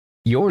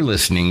You're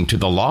listening to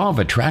the Law of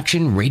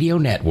Attraction Radio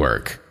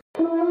Network.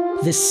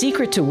 The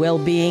secret to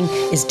well-being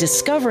is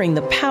discovering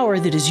the power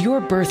that is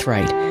your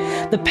birthright,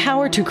 the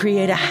power to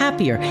create a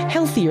happier,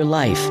 healthier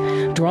life,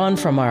 drawn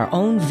from our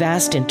own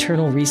vast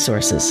internal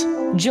resources.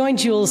 Join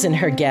Jules and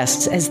her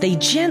guests as they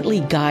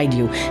gently guide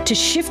you to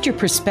shift your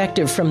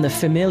perspective from the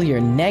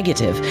familiar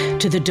negative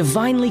to the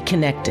divinely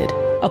connected,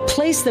 a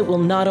place that will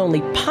not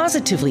only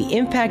positively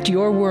impact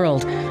your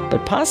world,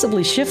 but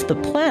possibly shift the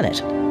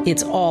planet.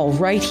 It's all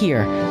right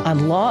here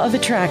on Law of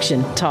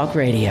Attraction Talk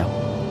Radio.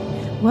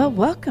 Well,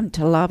 welcome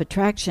to Law of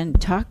Attraction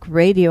Talk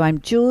Radio.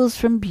 I'm Jules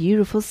from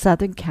beautiful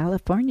Southern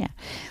California.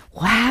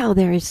 Wow,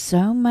 there is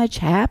so much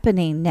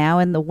happening now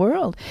in the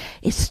world.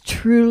 It's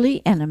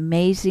truly an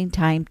amazing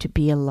time to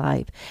be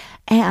alive.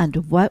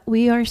 And what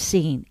we are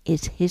seeing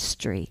is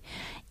history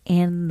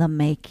in the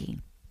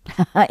making.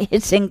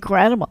 It's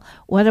incredible.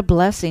 What a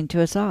blessing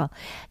to us all.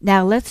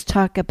 Now, let's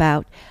talk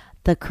about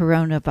the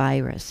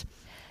coronavirus.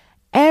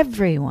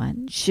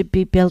 Everyone should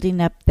be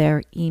building up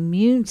their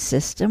immune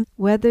system,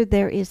 whether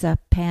there is a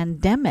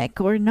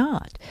pandemic or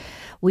not.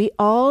 We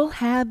all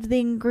have the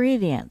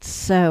ingredients,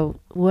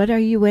 so what are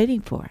you waiting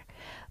for?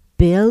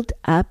 Build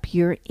up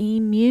your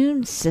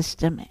immune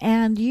system,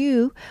 and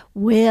you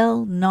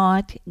will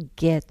not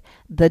get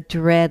the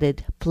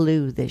dreaded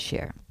flu this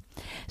year.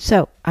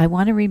 So I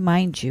want to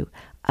remind you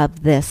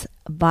of this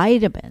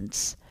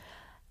vitamins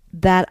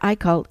that I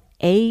call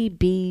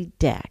AB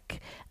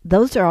Deck.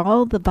 Those are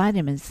all the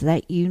vitamins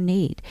that you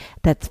need.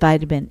 That's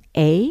vitamin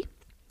A,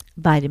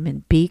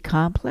 vitamin B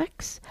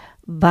complex,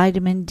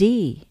 vitamin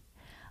D,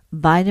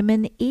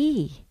 vitamin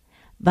E,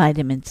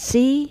 vitamin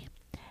C,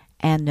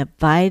 and the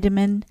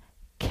vitamin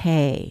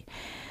K.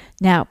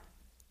 Now,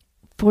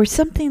 for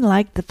something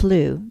like the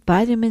flu,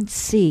 vitamin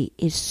C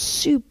is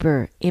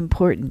super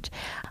important.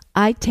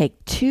 I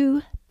take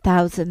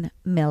 2,000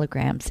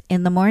 milligrams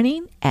in the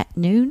morning, at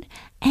noon,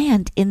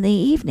 and in the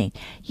evening.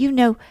 You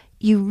know,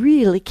 you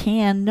really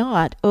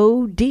cannot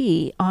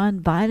OD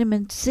on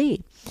vitamin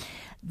C.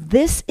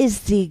 This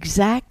is the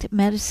exact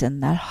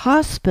medicine that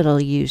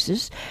hospital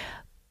uses,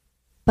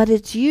 but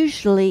it's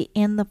usually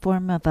in the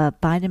form of a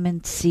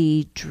vitamin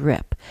C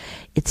drip.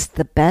 It's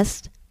the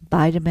best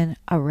vitamin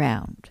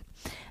around.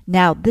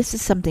 Now, this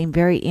is something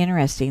very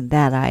interesting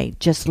that I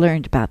just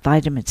learned about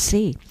vitamin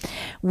C.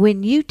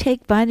 When you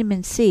take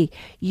vitamin C,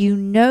 you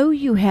know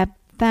you have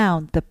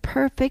found the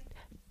perfect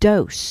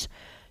dose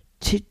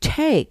to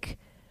take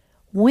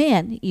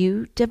when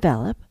you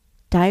develop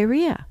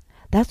diarrhea.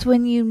 That's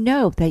when you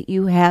know that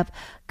you have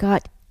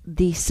got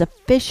the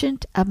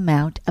sufficient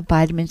amount of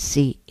vitamin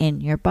C in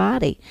your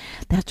body.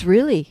 That's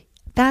really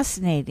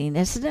fascinating,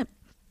 isn't it?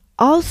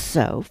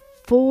 Also,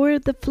 for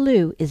the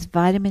flu is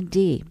vitamin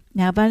D.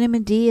 Now,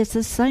 vitamin D is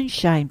a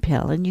sunshine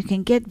pill, and you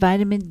can get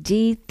vitamin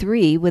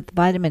D3 with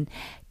vitamin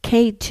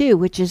K2,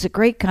 which is a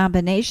great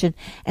combination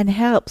and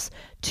helps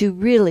to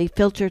really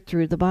filter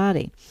through the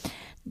body.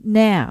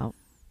 Now,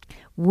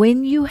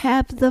 when you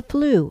have the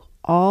flu,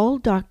 all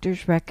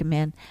doctors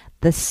recommend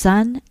the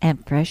sun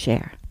and fresh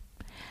air.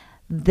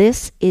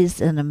 This is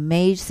an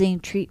amazing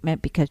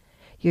treatment because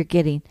you're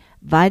getting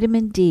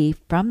vitamin D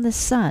from the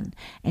sun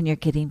and you're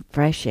getting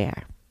fresh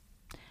air.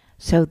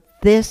 So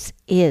this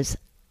is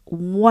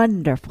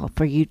wonderful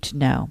for you to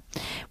know.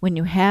 When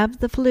you have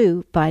the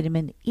flu,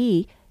 vitamin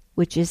E,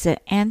 which is an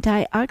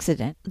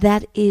antioxidant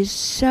that is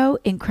so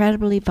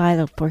incredibly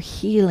vital for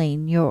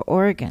healing your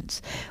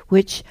organs,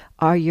 which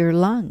are your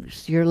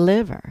lungs, your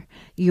liver,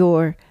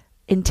 your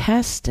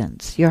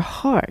intestines, your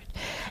heart.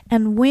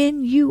 And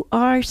when you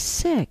are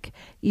sick,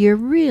 you're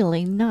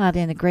really not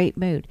in a great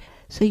mood.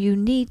 So you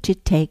need to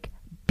take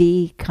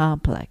B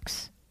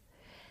complex.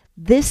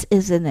 This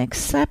is an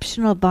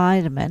exceptional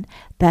vitamin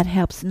that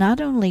helps not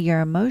only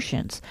your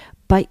emotions,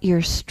 but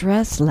your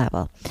stress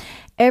level.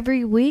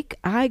 Every week,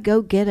 I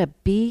go get a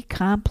B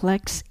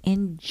complex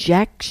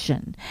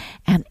injection,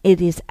 and it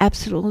is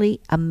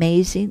absolutely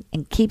amazing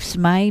and keeps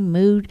my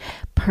mood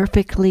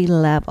perfectly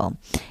level.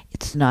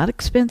 It's not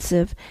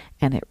expensive,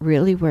 and it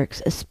really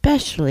works,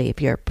 especially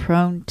if you're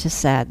prone to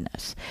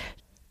sadness.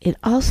 It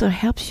also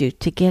helps you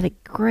to get a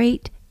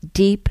great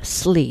deep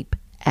sleep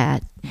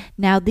at.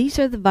 Now, these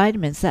are the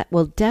vitamins that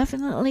will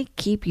definitely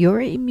keep your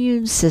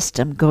immune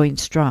system going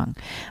strong.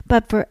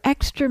 But for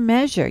extra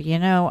measure,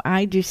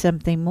 I do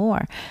something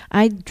more.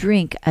 I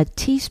drink a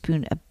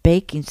teaspoon of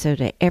baking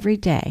soda every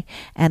day,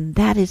 and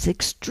that is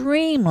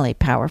extremely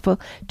powerful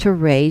to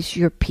raise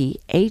your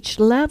pH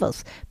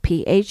levels.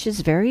 pH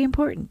is very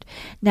important.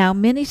 Now,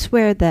 many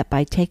swear that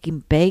by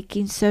taking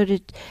baking soda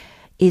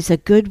is a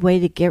good way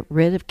to get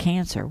rid of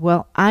cancer.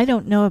 Well, I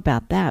don't know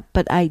about that,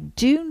 but I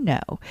do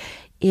know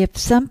if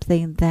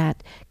something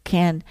that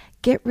can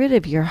get rid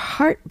of your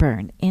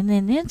heartburn in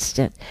an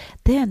instant,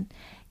 then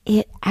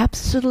it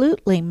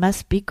absolutely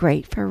must be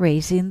great for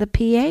raising the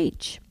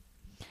pH.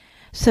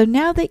 So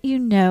now that you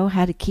know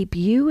how to keep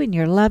you and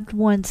your loved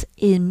one's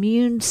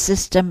immune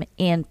system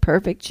in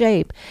perfect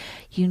shape,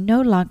 you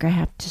no longer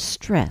have to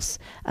stress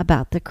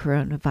about the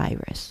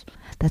coronavirus.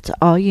 That's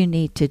all you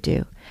need to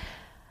do.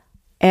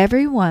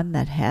 everyone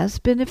that has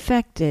been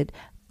affected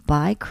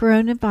by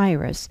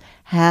coronavirus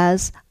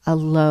has a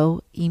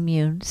low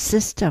immune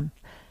system.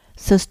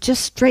 So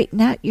just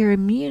straighten out your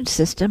immune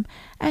system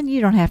and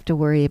you don't have to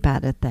worry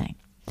about a thing.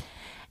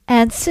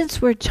 And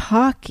since we're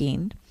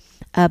talking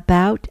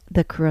about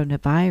the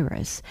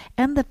coronavirus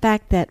and the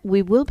fact that we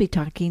will be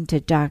talking to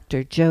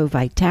Dr. Joe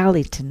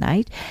Vitale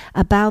tonight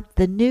about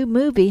the new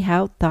movie,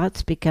 How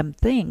Thoughts Become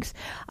Things,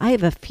 I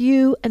have a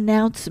few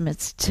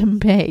announcements to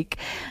make.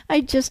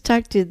 I just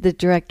talked to the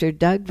director,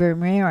 Doug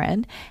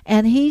Vermeeren,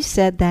 and he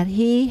said that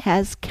he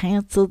has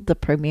canceled the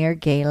premiere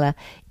gala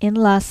in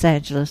Los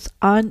Angeles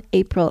on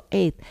April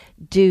 8th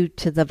due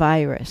to the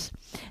virus.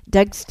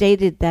 Doug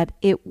stated that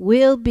it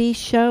will be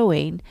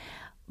showing,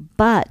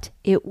 but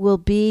it will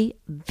be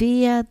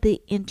via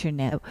the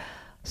internet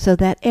so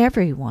that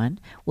everyone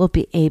will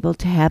be able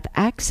to have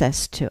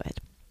access to it.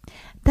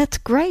 That's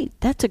great.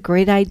 That's a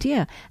great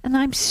idea. And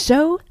I'm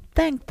so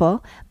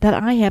thankful that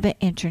I have an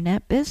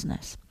internet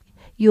business.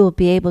 You will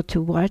be able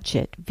to watch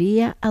it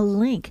via a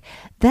link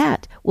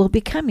that will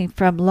be coming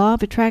from Law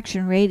of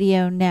Attraction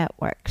Radio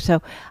Network.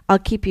 So I'll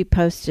keep you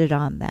posted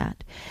on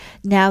that.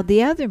 Now,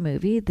 the other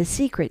movie, The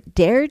Secret,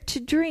 Dare to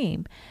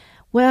Dream,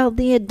 well,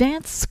 the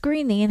advanced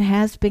screening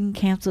has been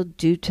canceled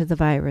due to the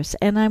virus,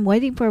 and I'm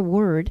waiting for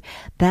word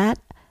that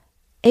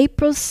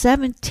April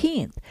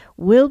 17th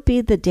will be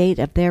the date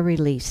of their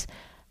release,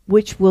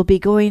 which will be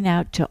going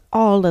out to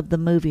all of the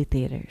movie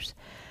theaters.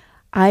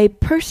 I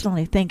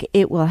personally think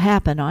it will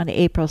happen on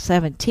April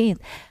 17th,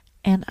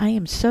 and I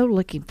am so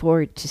looking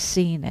forward to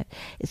seeing it.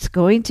 It's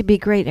going to be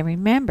great. And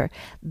remember,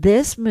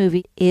 this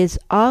movie is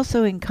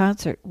also in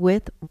concert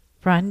with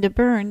Rhonda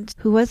Byrne,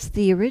 who was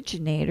the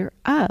originator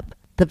of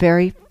the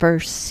very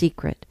first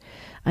Secret.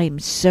 I am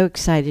so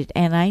excited,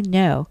 and I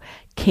know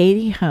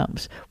Katie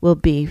Holmes will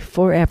be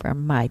forever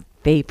my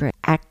favorite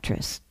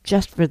actress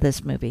just for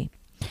this movie.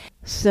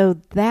 So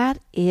that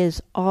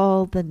is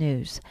all the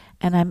news,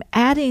 and I'm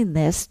adding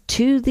this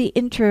to the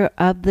intro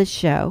of the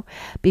show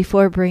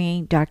before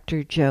bringing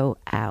Dr. Joe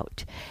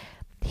out.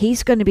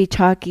 He's going to be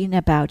talking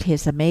about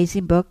his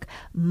amazing book,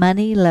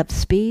 Money, Love,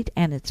 Speed,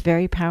 and it's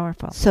very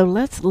powerful. So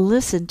let's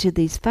listen to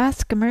these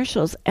fast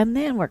commercials, and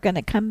then we're going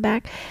to come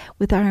back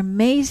with our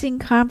amazing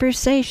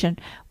conversation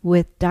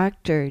with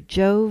Dr.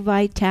 Joe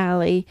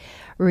Vitale,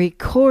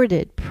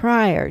 recorded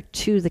prior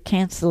to the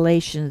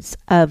cancellations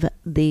of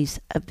these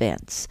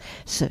events.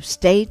 So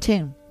stay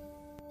tuned.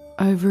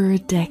 Over a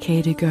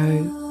decade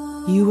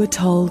ago, you were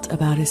told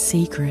about a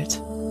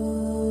secret.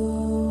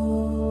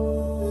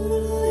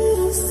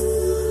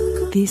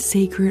 This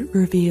secret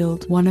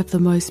revealed one of the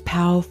most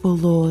powerful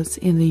laws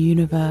in the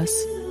universe.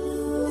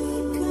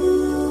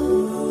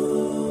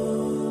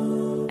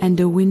 And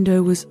a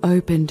window was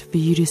opened for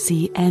you to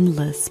see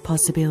endless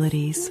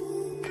possibilities.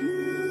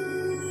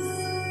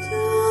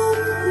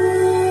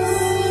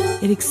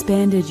 It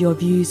expanded your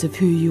views of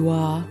who you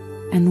are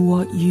and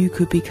what you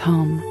could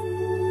become.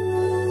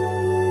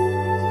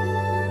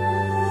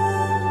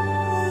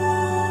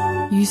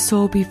 You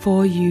saw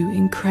before you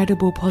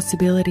incredible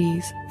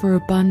possibilities for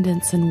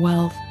abundance and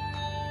wealth.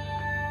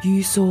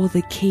 You saw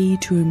the key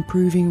to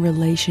improving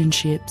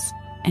relationships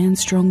and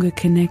stronger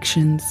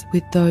connections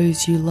with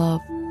those you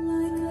love.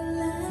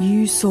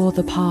 You saw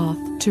the path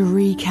to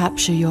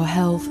recapture your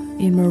health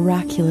in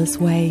miraculous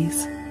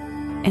ways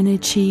and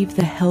achieve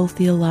the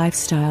healthier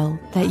lifestyle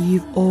that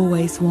you've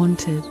always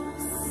wanted.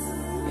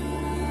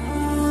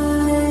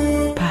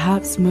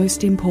 Perhaps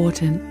most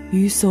important,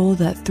 you saw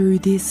that through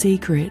this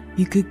secret,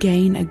 you could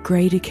gain a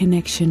greater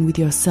connection with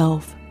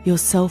yourself, your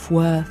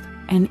self-worth,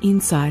 and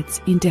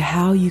insights into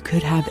how you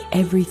could have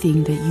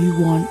everything that you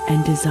want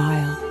and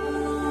desire.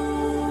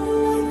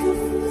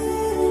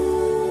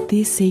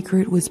 This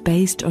secret was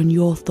based on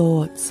your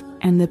thoughts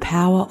and the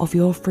power of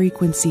your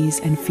frequencies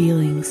and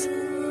feelings.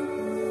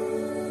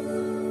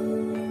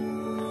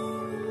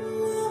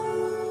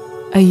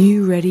 Are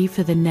you ready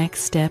for the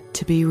next step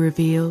to be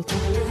revealed?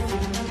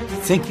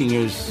 Thinking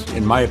is,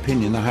 in my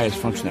opinion, the highest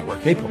function that we're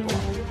capable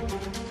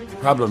of. The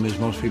problem is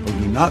most people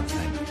do not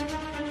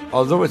think.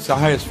 Although it's the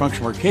highest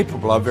function we're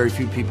capable of, very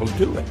few people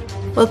do it.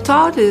 Well,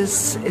 thought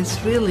is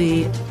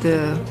really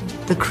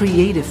the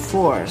creative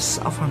force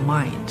of our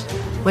mind.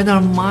 When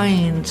our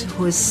mind,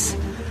 who is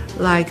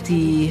like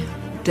the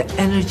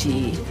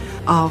energy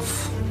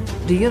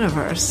of the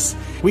universe.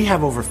 We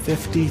have over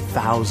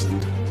 50,000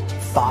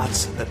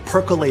 thoughts that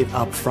percolate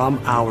up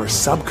from our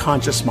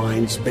subconscious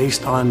minds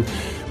based on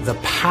the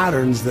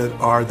patterns that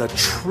are the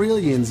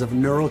trillions of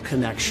neural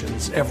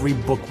connections. Every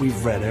book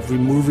we've read, every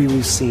movie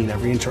we've seen,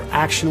 every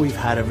interaction we've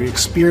had, every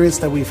experience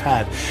that we've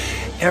had,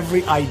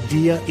 every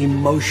idea,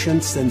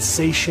 emotion,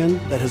 sensation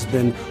that has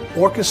been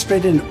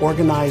orchestrated and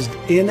organized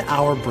in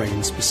our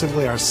brain,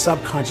 specifically our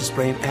subconscious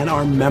brain and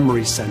our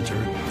memory center,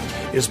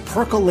 is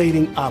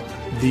percolating up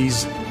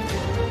these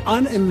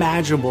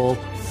unimaginable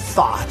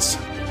thoughts.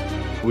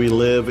 We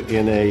live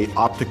in an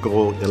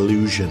optical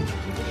illusion.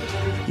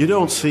 You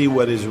don't see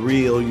what is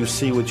real, you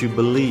see what you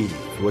believe.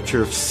 What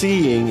you're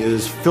seeing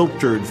is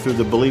filtered through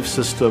the belief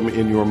system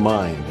in your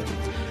mind.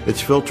 It's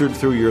filtered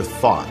through your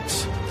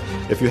thoughts.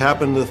 If you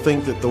happen to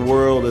think that the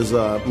world is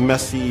a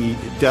messy,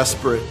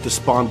 desperate,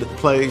 despondent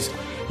place,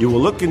 you will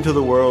look into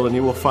the world and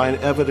you will find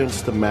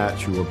evidence to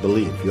match your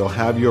belief. You'll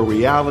have your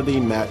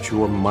reality match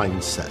your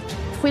mindset.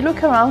 If we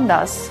look around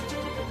us,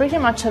 pretty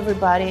much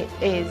everybody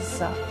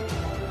is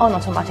on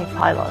automatic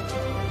pilot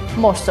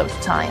most of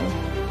the time,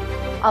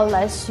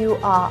 unless you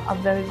are a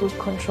very good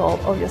control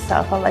of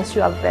yourself, unless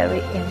you are very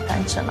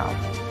intentional.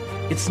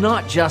 It's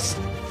not just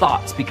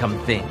thoughts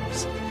become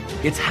things.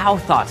 It's how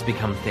thoughts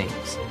become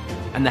things.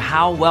 And the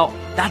how, well,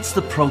 that's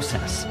the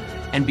process.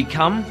 And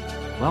become,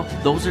 well,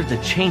 those are the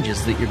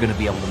changes that you're going to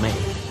be able to make.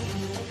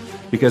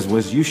 Because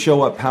as you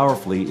show up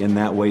powerfully in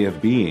that way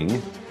of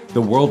being,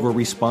 the world will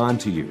respond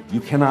to you.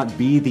 You cannot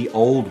be the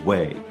old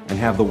way and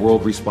have the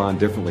world respond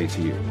differently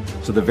to you.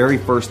 So the very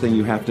first thing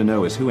you have to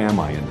know is, who am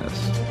I in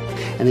this?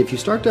 And if you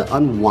start to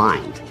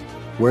unwind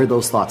where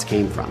those thoughts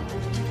came from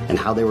and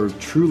how they were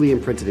truly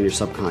imprinted in your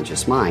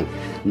subconscious mind,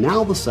 now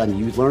all of a sudden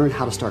you learn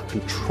how to start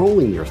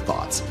controlling your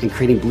thoughts and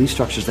creating belief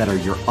structures that are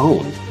your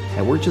own,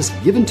 that weren't just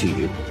given to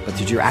you, but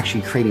that you're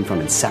actually creating from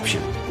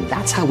inception. And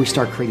that's how we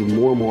start creating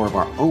more and more of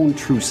our own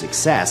true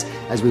success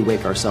as we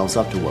wake ourselves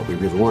up to what we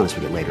really want as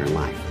we get later in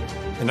life.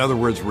 In other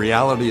words,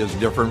 reality is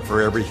different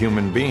for every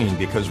human being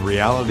because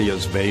reality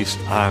is based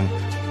on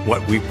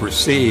what we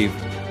perceive,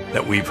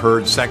 that we've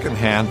heard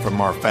secondhand from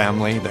our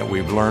family, that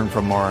we've learned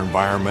from our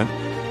environment,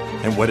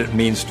 and what it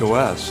means to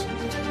us.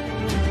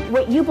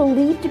 What you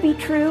believe to be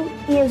true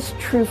is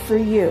true for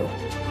you,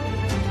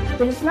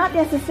 but it's not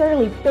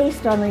necessarily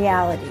based on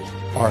reality.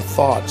 Our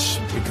thoughts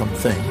become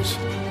things,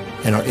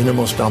 and our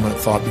innermost dominant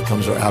thought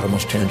becomes our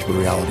outermost tangible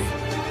reality.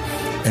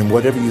 And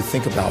whatever you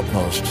think about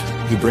most,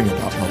 you bring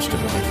about most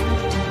in life.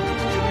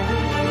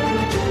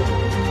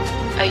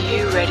 Are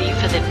you ready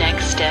for the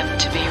next step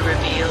to be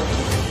revealed?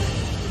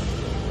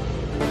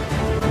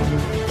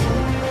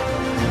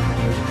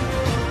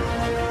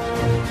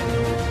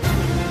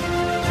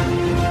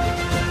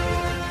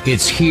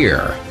 It's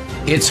here,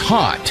 it's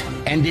hot,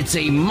 and it's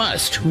a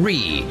must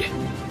read.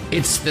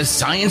 It's the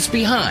science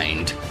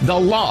behind The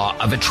Law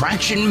of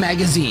Attraction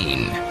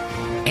magazine.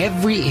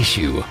 Every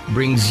issue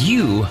brings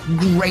you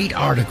great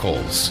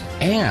articles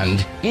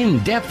and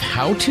in-depth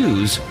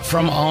how-tos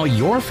from all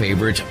your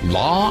favorite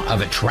Law of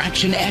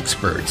Attraction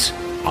experts,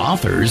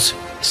 authors,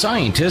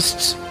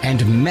 scientists,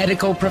 and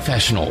medical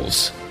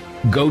professionals.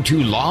 Go to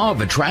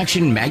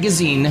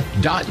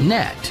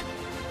lawofattractionmagazine.net.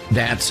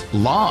 That's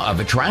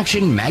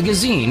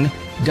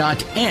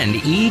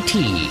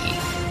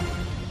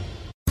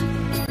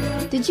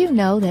lawofattractionmagazine.net. Did you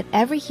know that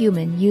every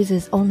human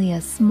uses only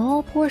a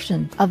small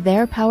portion of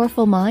their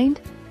powerful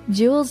mind?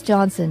 Jules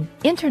Johnson,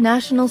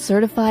 international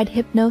certified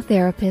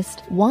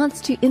hypnotherapist, wants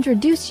to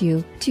introduce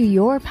you to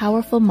your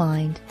powerful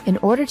mind in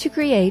order to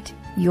create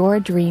your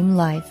dream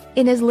life.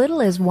 In as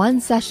little as one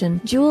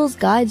session, Jules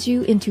guides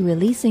you into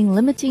releasing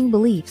limiting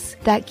beliefs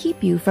that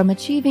keep you from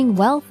achieving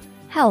wealth,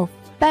 health,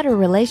 better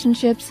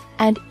relationships,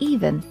 and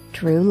even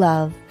true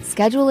love.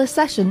 Schedule a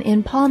session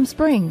in Palm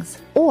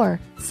Springs or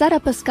set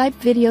up a Skype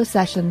video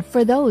session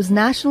for those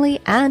nationally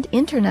and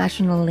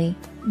internationally.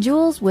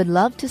 Jules would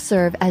love to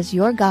serve as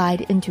your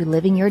guide into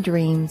living your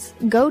dreams.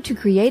 Go to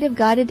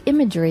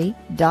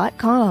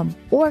creativeguidedimagery.com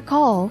or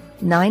call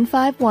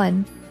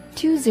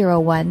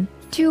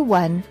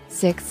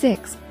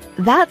 951-201-2166.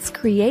 That's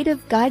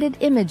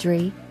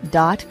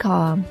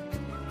creativeguidedimagery.com.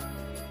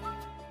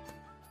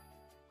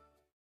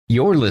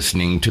 You're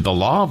listening to the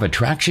Law of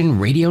Attraction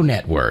Radio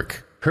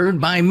Network,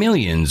 heard by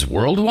millions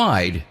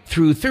worldwide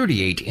through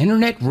 38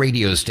 internet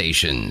radio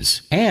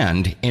stations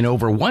and in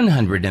over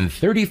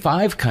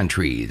 135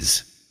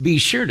 countries. Be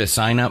sure to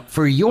sign up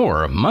for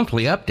your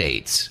monthly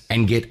updates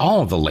and get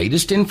all the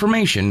latest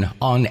information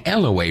on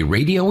LOA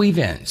radio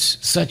events,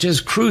 such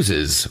as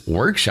cruises,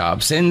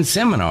 workshops, and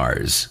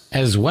seminars,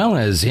 as well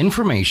as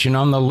information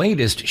on the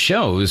latest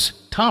shows,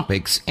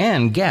 topics,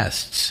 and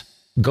guests.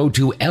 Go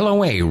to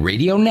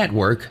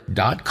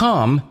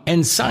LOARadionetwork.com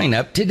and sign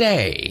up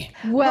today.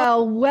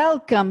 Well,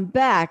 welcome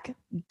back,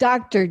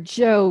 Dr.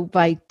 Joe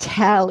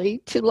Vitale,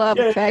 to Law of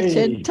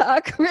Attraction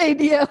Talk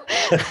Radio.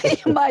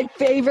 My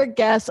favorite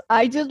guest.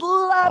 I just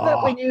love it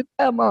when you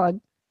come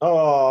on.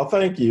 Oh,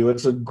 thank you.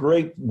 It's a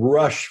great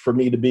rush for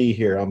me to be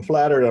here. I'm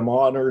flattered. I'm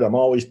honored. I'm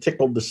always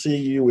tickled to see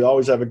you. We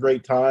always have a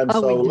great time.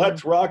 So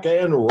let's rock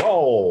and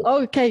roll.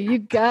 Okay, you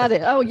got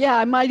it. Oh, yeah.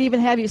 I might even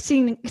have you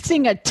sing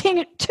a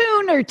tune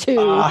or two.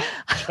 All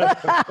right,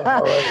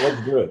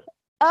 let's do it.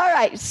 All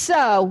right.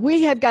 So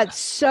we have got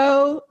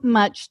so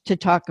much to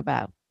talk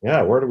about.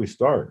 Yeah, where do we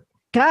start?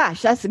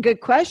 Gosh, that's a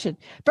good question.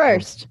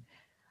 First,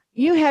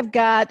 you have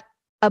got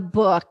a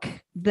book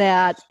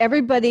that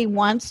everybody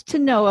wants to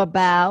know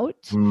about,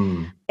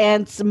 and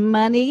it's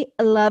Money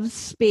Loves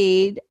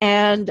Speed.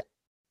 And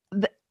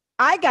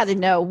I got to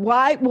know,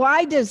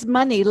 why does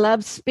money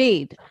love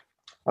speed?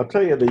 I'll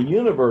tell you, the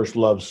universe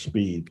loves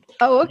speed.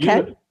 Oh,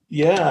 okay.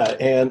 Yeah,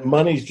 and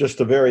money's just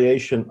a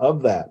variation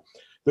of that.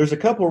 There's a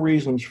couple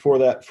reasons for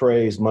that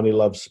phrase, money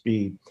loves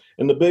speed.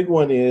 And the big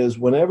one is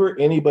whenever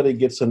anybody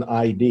gets an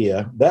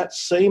idea, that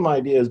same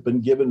idea has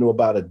been given to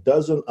about a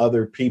dozen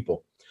other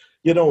people.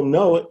 You don't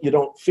know it, you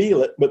don't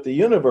feel it, but the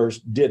universe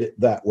did it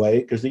that way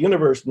because the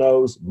universe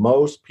knows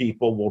most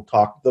people will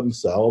talk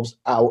themselves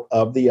out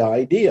of the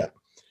idea.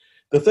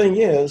 The thing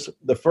is,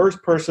 the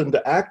first person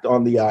to act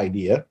on the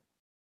idea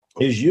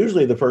is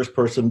usually the first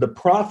person to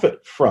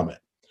profit from it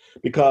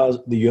because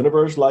the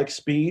universe likes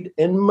speed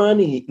and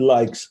money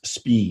likes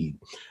speed.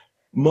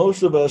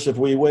 Most of us, if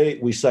we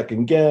wait, we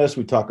second guess,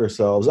 we talk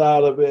ourselves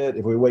out of it.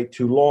 If we wait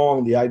too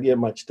long, the idea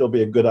might still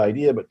be a good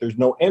idea, but there's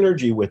no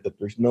energy with it.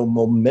 There's no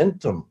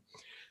momentum.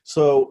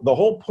 So the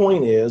whole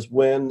point is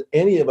when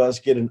any of us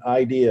get an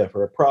idea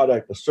for a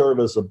product, a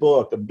service, a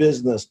book, a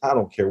business, I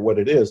don't care what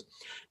it is,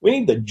 we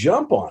need to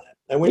jump on it.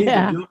 And we need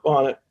to jump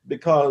on it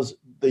because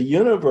the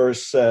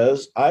universe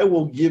says, I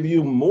will give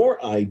you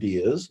more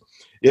ideas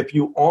if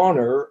you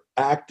honor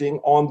acting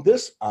on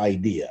this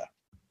idea.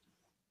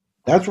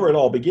 That's where it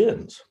all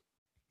begins.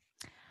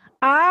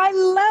 I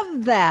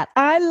love that.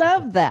 I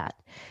love that.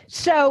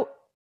 So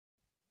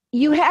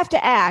you have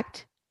to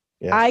act.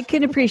 Yes. I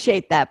can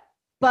appreciate that.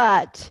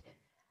 But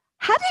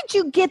how did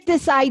you get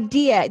this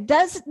idea?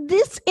 Does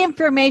this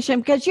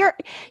information, because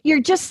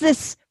you're just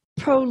this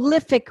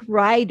prolific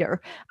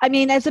writer. I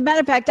mean, as a matter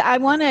of fact, I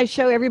want to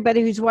show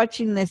everybody who's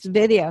watching this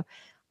video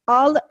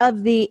all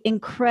of the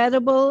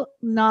incredible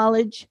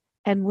knowledge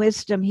and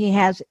wisdom he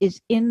has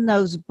is in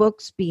those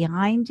books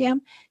behind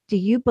him. Do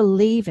you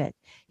believe it?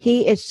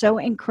 He is so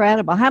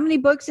incredible. How many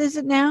books is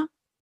it now?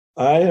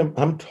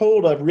 I'm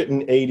told I've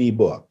written 80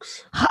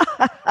 books.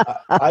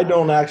 I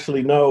don't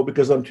actually know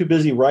because I'm too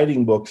busy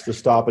writing books to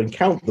stop and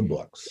count the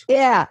books.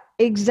 Yeah,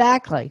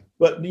 exactly.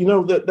 But, you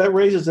know, that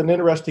raises an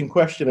interesting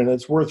question, and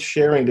it's worth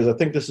sharing because I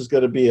think this is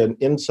going to be an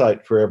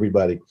insight for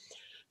everybody.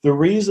 The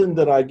reason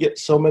that I get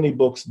so many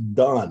books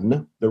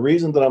done, the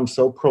reason that I'm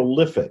so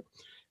prolific,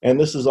 and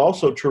this is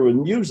also true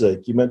in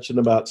music. You mentioned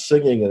about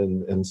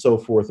singing and so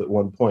forth at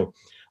one point.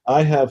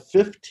 I have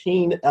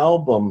 15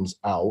 albums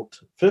out,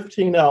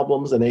 15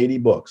 albums and 80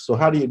 books. So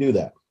how do you do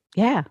that?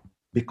 Yeah.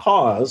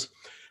 Because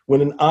when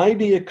an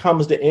idea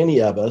comes to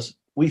any of us,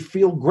 we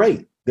feel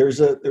great. There's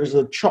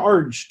a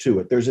charge to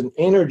it. There's an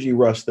energy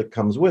rush that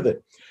comes with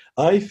it.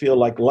 I feel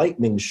like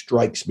lightning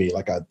strikes me,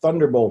 like a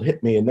thunderbolt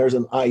hit me, and there's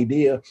an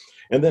idea,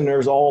 and then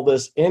there's all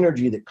this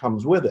energy that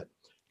comes with it.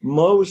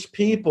 Most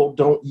people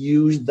don't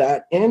use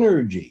that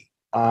energy.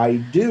 I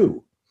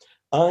do.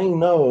 I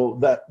know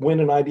that when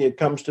an idea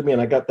comes to me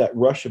and I got that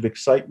rush of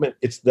excitement,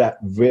 it's that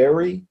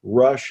very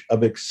rush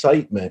of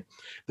excitement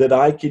that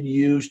I could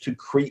use to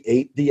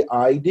create the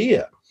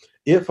idea.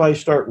 If I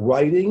start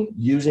writing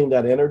using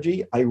that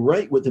energy, I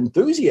write with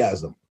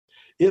enthusiasm.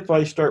 If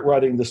I start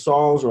writing the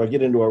songs or I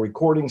get into a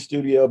recording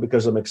studio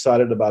because I'm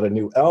excited about a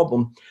new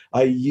album,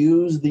 I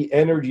use the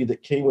energy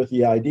that came with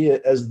the idea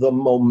as the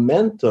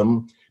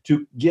momentum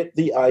to get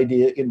the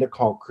idea into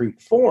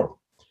concrete form.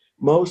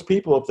 Most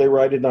people, if they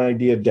write an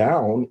idea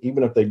down,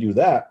 even if they do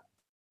that,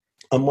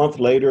 a month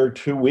later,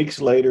 2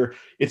 weeks later,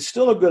 it's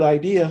still a good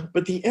idea,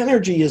 but the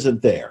energy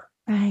isn't there.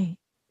 Right.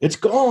 It's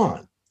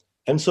gone.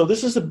 And so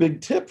this is a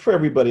big tip for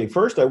everybody.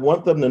 First, I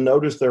want them to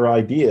notice their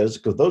ideas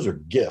because those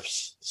are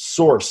gifts.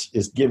 Source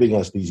is giving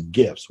us these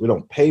gifts. We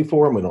don't pay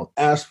for them. We don't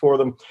ask for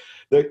them.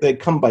 They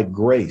come by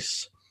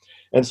grace.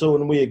 And so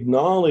when we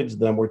acknowledge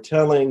them, we're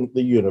telling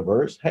the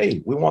universe,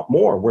 hey, we want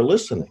more. We're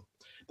listening.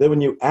 Then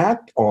when you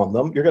act on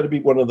them, you're going to be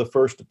one of the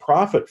first to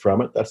profit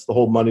from it. That's the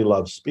whole money,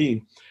 love,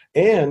 speed.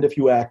 And if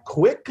you act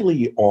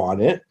quickly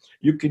on it,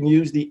 you can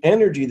use the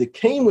energy that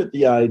came with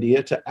the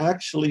idea to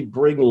actually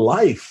bring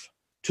life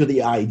to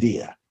the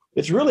idea.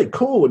 It's really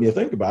cool when you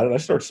think about it. I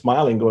start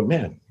smiling going,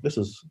 man, this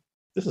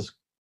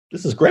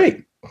is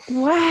great.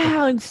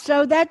 Wow. And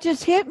so that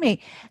just hit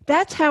me.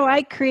 That's how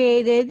I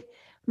created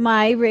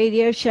my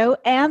radio show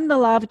and the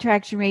Law of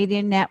Attraction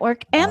Radio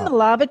Network and the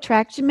Law of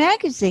Attraction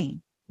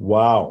magazine.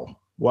 Wow.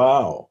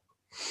 Wow.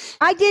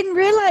 I didn't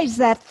realize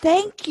that.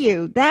 Thank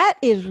you. That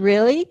is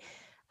really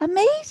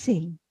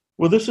amazing.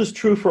 Well, this is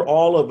true for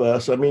all of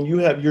us. I mean, you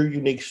have your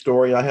unique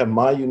story. I have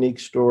my unique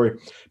story.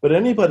 But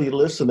anybody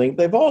listening,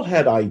 they've all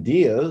had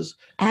ideas.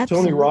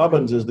 Absolutely. Tony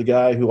Robbins is the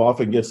guy who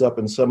often gets up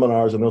in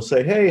seminars and he'll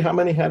say, hey, how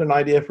many had an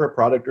idea for a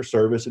product or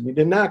service and you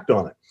didn't act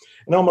on it?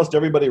 And almost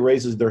everybody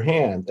raises their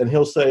hand. And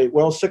he'll say,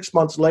 well, 6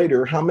 months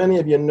later, how many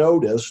of you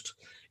noticed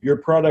your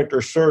product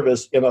or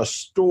service in a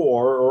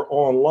store or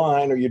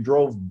online, or you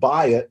drove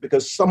by it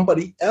because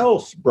somebody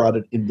else brought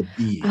it into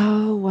being?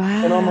 Oh, wow.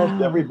 And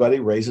almost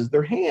everybody raises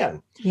their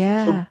hand.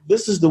 Yeah. So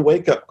this is the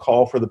wake-up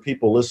call for the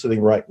people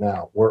listening right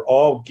now. We're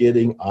all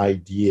getting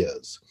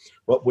ideas.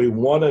 What we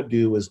want to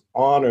do is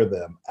honor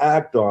them,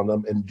 act on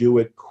them, and do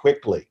it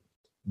quickly.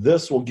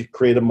 This will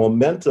create a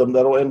momentum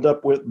that'll end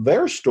up with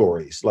their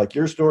stories. Like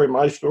your story,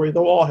 my story,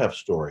 they'll all have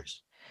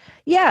stories.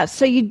 Yeah,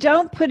 so you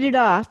don't put it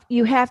off.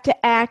 You have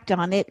to act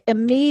on it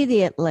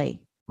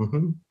immediately.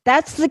 Mm-hmm.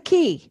 That's the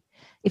key.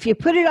 If you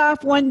put it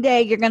off one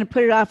day, you're going to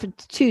put it off in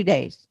 2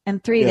 days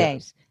and 3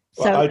 days.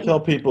 So well, I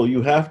tell people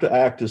you have to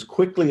act as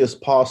quickly as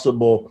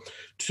possible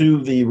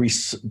to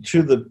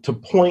the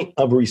point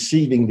of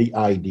receiving the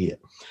idea.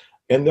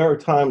 And there are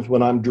times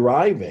when I'm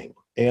driving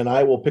and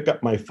I will pick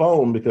up my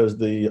phone because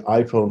the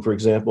iPhone, for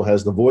example,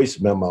 has the voice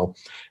memo,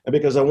 and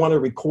because I want to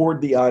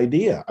record the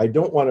idea. I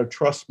don't want to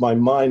trust my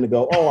mind to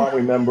go, oh, I'll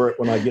remember it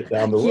when I get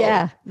down the road.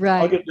 Yeah,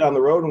 right. I'll get down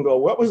the road and go,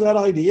 what was that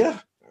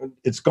idea?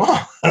 It's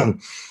gone.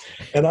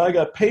 And I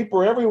got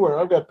paper everywhere.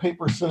 I've got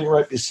paper sitting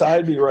right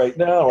beside me right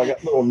now. I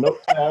got little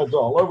notepads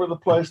all over the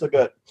place.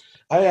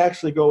 I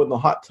actually go in the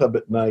hot tub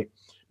at night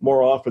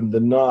more often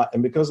than not.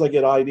 And because I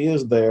get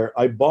ideas there,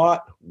 I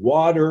bought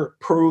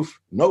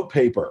waterproof note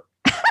paper.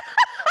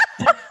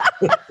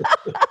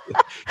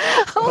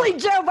 Holy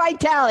Joe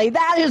Vitale,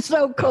 that is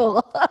so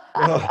cool.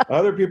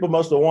 Other people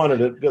must have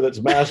wanted it because it's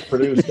mass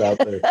produced out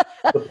there.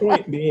 The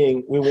point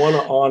being, we want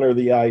to honor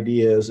the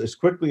ideas as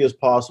quickly as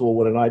possible.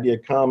 When an idea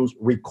comes,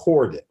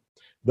 record it.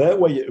 That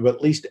way you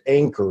at least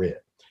anchor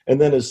it. And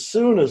then as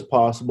soon as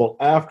possible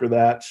after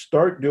that,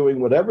 start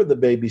doing whatever the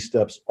baby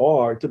steps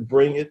are to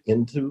bring it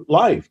into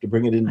life, to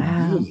bring it into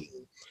being.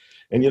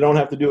 And you don't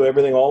have to do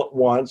everything all at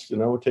once. You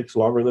know, it takes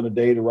longer than a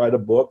day to write a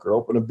book or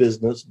open a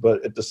business.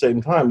 But at the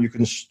same time, you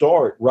can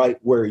start right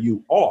where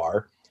you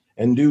are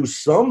and do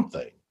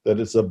something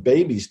that is a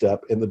baby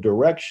step in the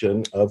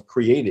direction of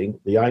creating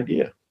the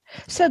idea.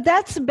 So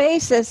that's the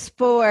basis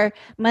for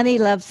Money,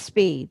 Love,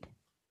 Speed.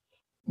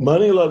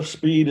 Money, Love,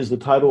 Speed is the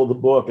title of the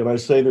book. And I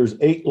say there's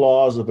 8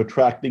 laws of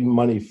attracting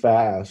money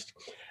fast.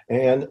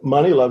 And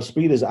Money, Love,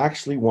 Speed is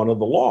actually one of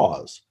the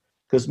laws.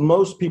 Because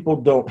most people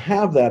don't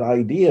have that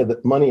idea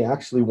that money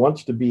actually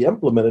wants to be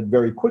implemented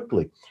very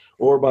quickly.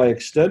 Or by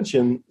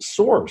extension,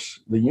 source,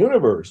 the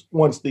universe,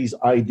 wants these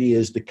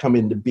ideas to come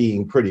into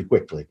being pretty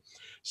quickly.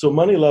 So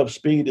Money, Love,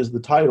 Speed is the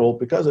title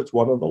because it's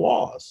one of the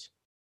laws.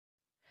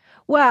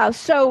 Wow.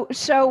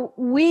 So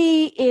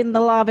we in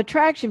the law of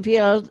attraction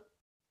field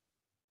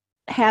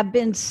have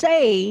been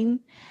saying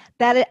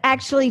that it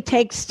actually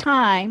takes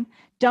time.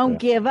 Don't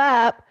give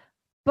up.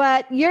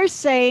 But you're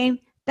saying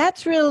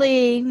that's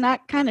really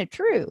not kind of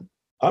true.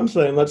 I'm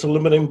saying that's a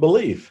limiting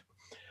belief.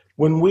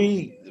 When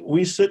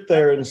we sit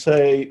there and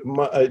say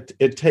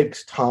it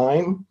takes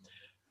time,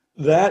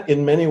 that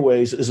in many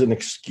ways is an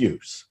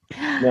excuse.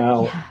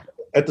 Now,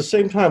 at the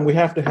same time, we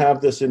have to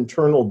have this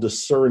internal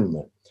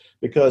discernment,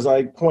 because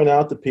I point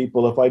out to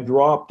people, if I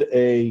dropped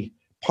a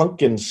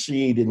pumpkin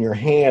seed in your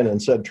hand and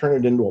said, turn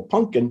it into a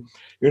pumpkin,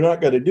 you're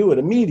not going to do it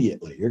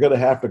immediately. You're going to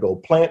have to go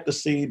plant the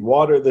seed,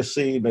 water the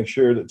seed, make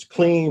sure that it's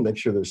clean, make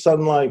sure there's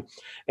sunlight,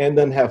 and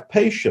then have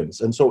patience.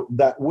 And so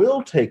that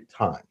will take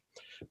time.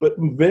 But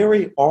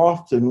very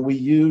often we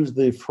use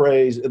the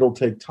phrase, it'll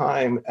take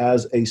time,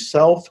 as a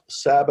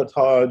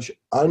self-sabotage,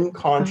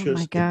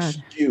 unconscious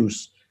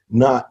excuse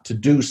not to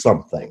do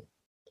something.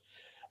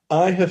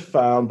 I have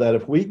found that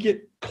if we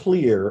get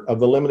clear of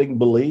the limiting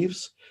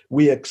beliefs,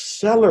 we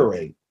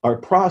accelerate our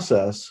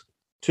process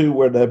to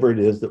whatever it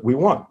is that we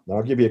want. Now,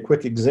 I'll give you a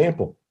quick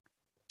example.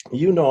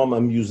 You know, I'm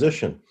a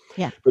musician,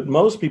 but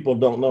most people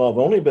don't know I've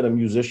only been a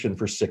musician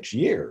for 6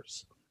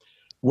 years.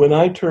 When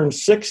I turned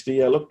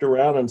 60, I looked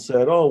around and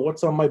said, oh,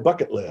 what's on my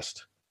bucket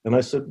list? And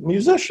I said,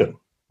 musician.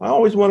 I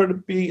always wanted to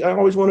be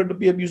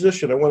a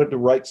musician. I wanted to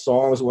write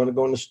songs. I wanted to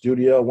go in the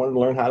studio. I wanted to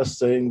learn how to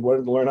sing,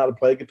 wanted to learn how to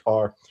play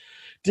guitar.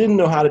 Didn't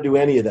know how to do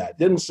any of that.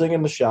 Didn't sing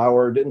in the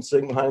shower, didn't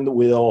sing behind the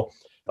wheel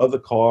of the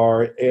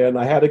car. And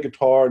I had a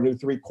guitar, knew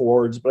 3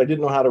 chords, but I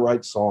didn't know how to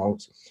write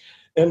songs.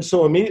 And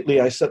so immediately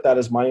I set that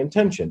as my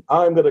intention.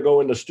 I'm going to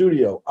go in the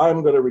studio.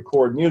 I'm going to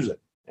record music.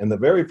 And the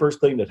very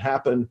first thing that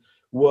happened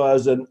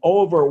was an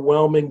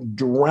overwhelming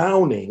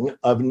drowning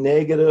of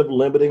negative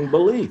limiting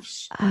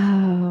beliefs.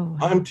 Oh.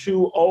 I'm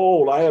too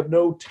old. I have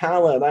no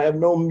talent. I have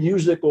no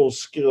musical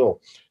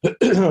skill.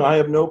 I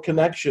have no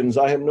connections.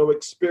 I have no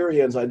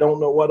experience. I don't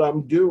know what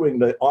I'm doing.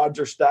 The odds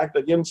are stacked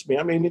against me.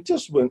 I mean, it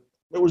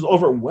was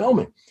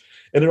overwhelming.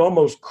 And it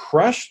almost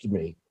crushed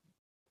me.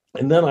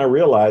 And then I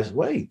realized,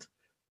 wait,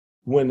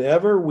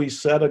 whenever we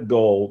set a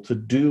goal to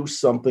do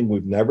something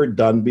we've never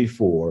done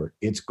before,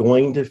 it's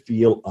going to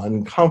feel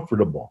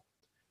uncomfortable.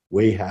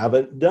 We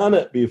haven't done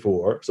it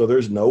before, so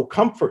there's no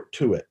comfort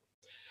to it.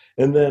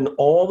 And then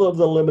all of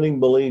the limiting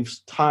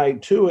beliefs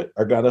tied to it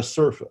are going to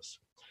surface.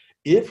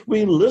 If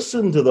we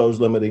listen to those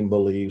limiting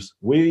beliefs,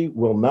 we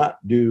will not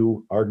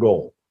do our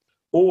goal,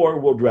 or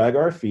we'll drag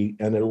our feet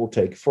and it will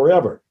take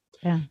forever.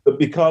 Yeah. But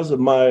because of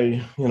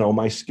my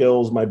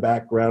skills, my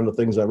background, the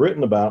things I've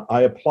written about,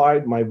 I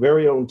applied my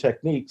very own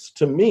techniques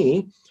to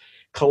me,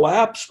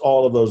 collapsed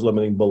all of those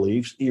limiting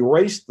beliefs,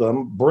 erased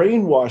them,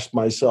 brainwashed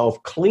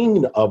myself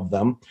clean of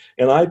them,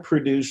 and I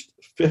produced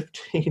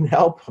 15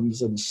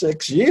 albums in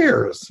 6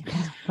 years.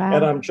 Wow.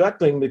 And I'm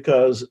chuckling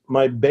because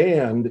my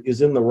band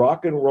is in the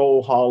Rock and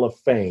Roll Hall of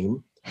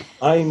Fame.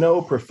 I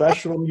know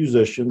professional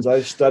musicians.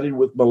 I studied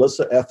with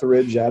Melissa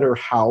Etheridge at her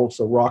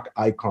house, a rock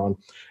icon.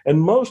 And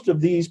most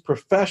of these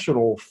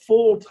professional,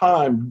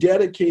 full-time,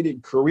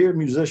 dedicated career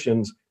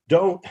musicians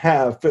don't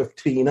have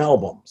 15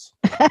 albums.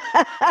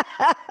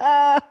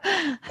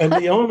 And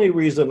the only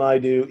reason I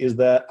do is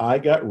that I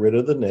got rid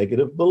of the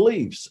negative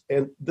beliefs.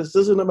 And this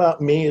isn't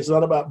about me. It's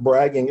not about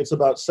bragging. It's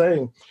about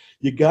saying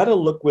you got to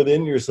look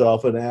within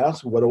yourself and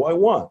ask, what do I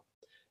want?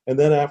 And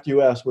then after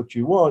you ask what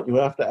you want, you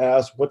have to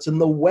ask what's in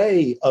the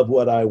way of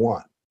what I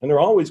want. And there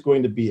are always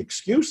going to be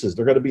excuses.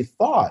 There are going to be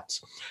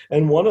thoughts.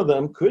 And one of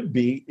them could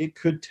be, it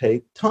could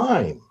take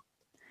time.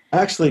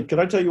 Actually, can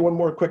I tell you one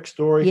more quick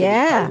story?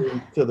 Yeah.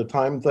 To the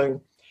time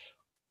thing?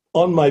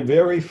 On my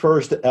very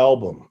first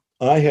album,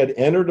 I had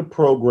entered a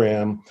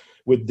program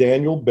with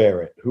Daniel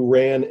Barrett, who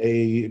ran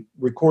a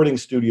recording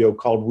studio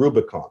called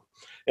Rubicon.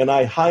 And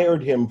I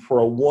hired him for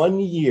a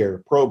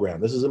 1-year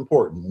program. This is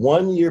important,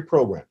 1-year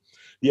program.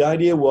 The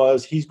idea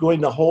was he's going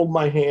to hold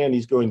my hand.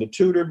 He's going to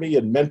tutor me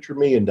and mentor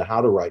me into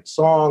how to write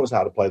songs,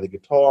 how to play the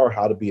guitar,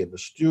 how to be in the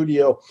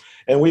studio.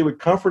 And we would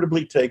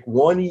comfortably take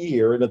 1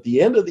 year. And at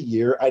the end of the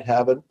year, I'd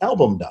have an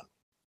album done.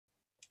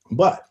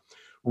 But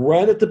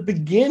right at the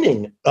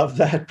beginning of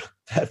that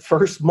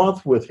first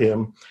month with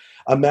him,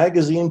 a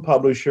magazine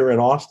publisher in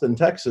Austin,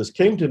 Texas,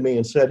 came to me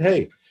and said,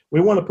 hey,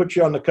 we want to put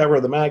you on the cover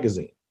of the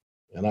magazine.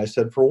 And I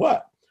said, for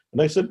what? And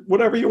they said,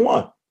 whatever you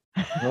want.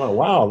 Oh,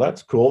 wow,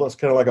 that's cool. That's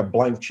kind of like a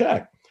blank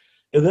check.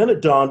 And then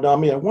it dawned on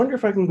me, I wonder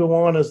if I can go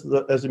on as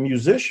a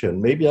musician.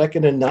 Maybe I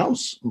can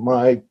announce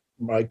my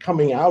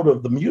coming out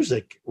of the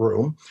music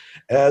room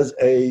as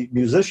a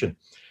musician.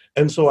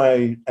 And so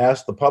I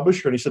asked the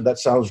publisher, and he said, that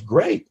sounds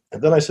great.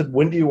 And then I said,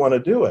 when do you want to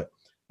do it?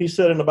 He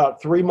said, in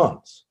about 3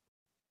 months.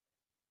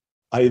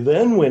 I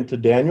then went to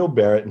Daniel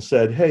Barrett and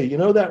said, hey, you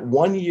know that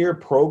 1-year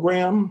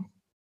program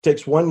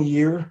takes 1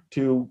 year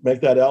to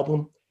make that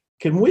album?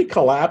 Can we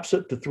collapse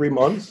it to 3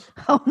 months?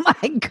 Oh,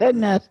 my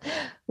goodness.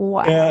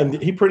 Wow.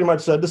 And he pretty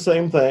much said the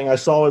same thing. I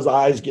saw his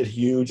eyes get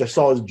huge. I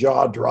saw his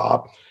jaw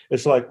drop.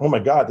 It's like, oh, my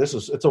God, it's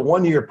a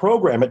 1-year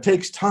program. It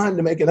takes time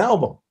to make an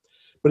album.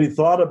 But he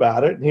thought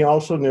about it, and he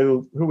also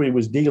knew who he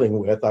was dealing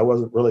with. I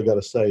wasn't really going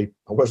to say,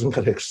 I wasn't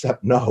going to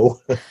accept no.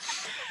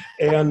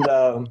 And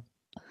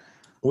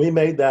we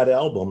made that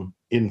album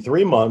in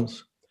 3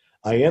 months.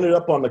 I ended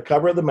up on the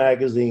cover of the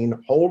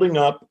magazine holding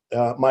up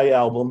my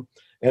album.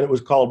 And it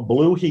was called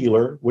Blue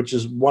Healer, which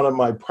is one of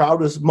my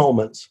proudest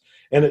moments.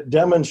 And it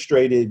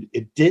demonstrated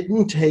it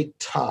didn't take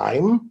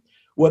time.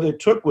 What it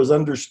took was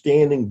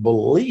understanding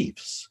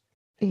beliefs.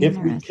 If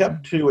we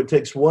kept to, it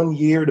takes 1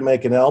 year to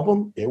make an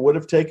album, it would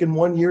have taken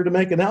 1 year to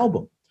make an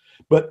album.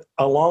 But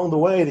along the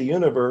way, the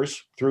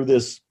universe, through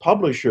this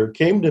publisher,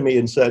 came to me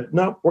and said,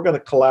 no, we're going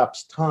to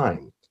collapse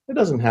time. It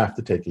doesn't have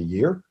to take a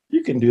year.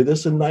 You can do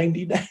this in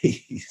 90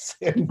 days.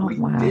 And we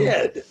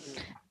did.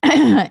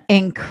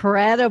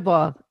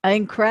 Incredible.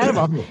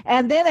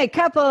 And then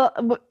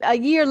a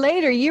year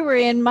later, you were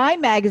in my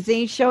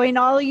magazine showing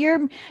all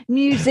your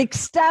music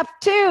stuff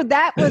too.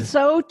 That was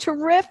so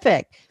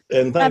terrific.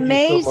 And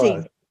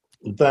amazing.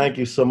 Thank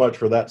you so much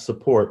for that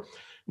support.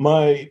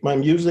 My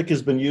music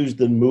has been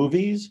used in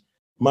movies.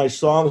 My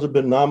songs have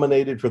been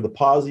nominated for the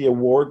Posy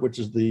Award, which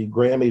is the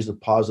Grammys of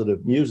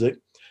positive music.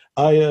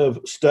 I have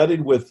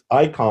studied with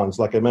icons,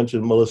 like I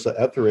mentioned, Melissa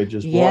Etheridge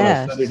is one.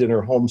 I studied in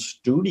her home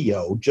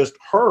studio, just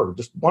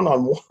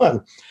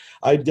one-on-one.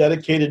 I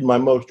dedicated my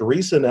most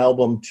recent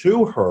album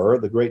to her,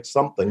 The Great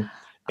Something,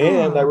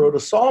 and I wrote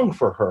a song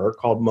for her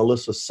called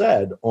Melissa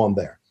Said on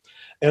there.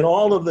 And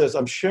all of this,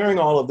 I'm sharing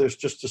all of this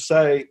just to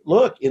say,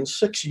 look, in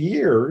 6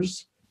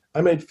 years,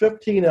 I made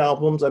 15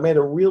 albums. I made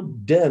a real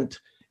dent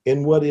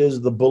in what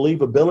is the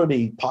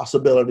believability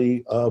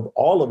possibility of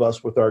all of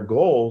us with our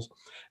goals.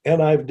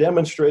 And I've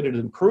demonstrated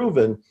and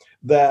proven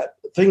that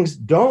things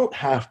don't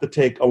have to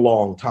take a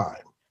long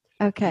time.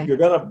 Okay. If you're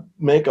going to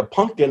make a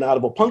pumpkin out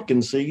of a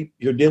pumpkin seed,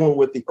 you're dealing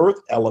with the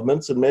earth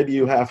elements, and maybe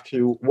you have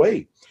to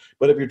wait.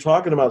 But if you're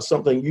talking about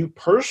something you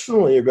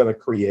personally are going to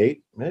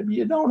create, maybe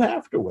you don't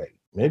have to wait.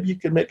 Maybe you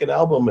can make an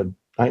album in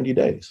 90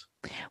 days.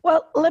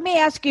 Well, let me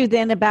ask you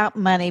then about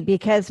money,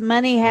 because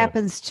money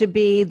happens to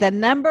be the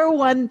number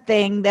one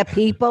thing that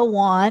people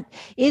want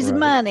is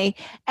money.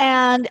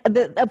 And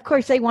of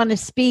course, they want to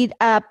speed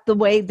up the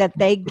way that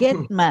they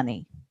get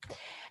money.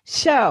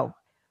 So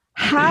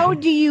how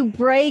do you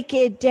break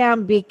it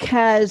down?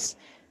 Because,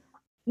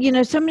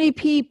 so many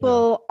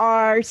people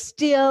are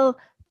still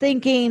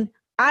thinking,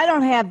 I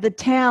don't have the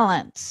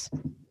talents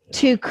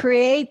to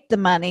create the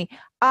money.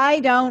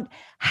 I don't.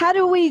 How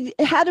do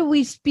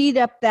we speed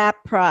up that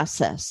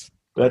process?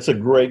 That's a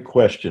great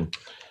question.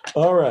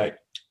 All right.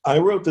 I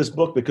wrote this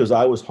book because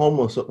I was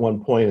homeless at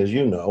one point, as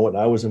you know, and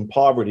I was in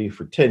poverty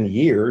for 10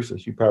 years,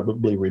 as you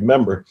probably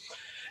remember.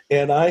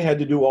 And I had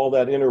to do all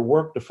that inner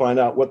work to find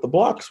out what the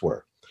blocks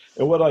were.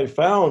 And what I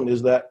found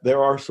is that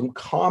there are some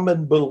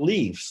common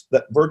beliefs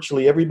that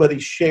virtually everybody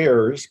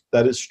shares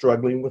that is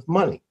struggling with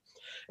money.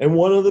 And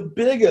one of the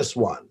biggest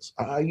ones,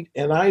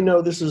 and I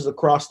know this is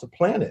across the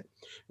planet.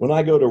 When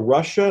I go to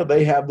Russia,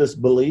 they have this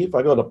belief.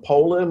 I go to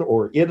Poland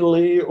or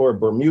Italy or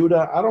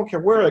Bermuda, I don't care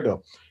where I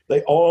go.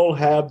 They all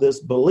have this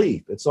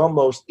belief. It's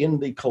almost in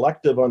the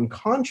collective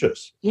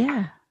unconscious.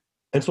 Yeah.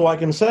 And so I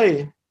can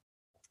say,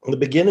 in the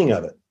beginning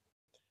of it,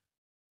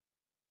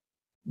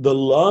 the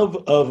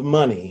love of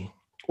money,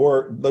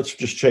 or let's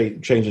just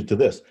change it to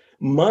this.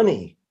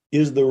 Money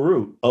is the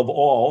root of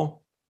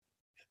all,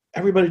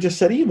 everybody just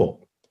said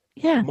evil.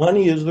 Yeah.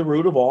 Money is the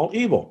root of all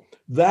evil.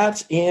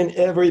 That's in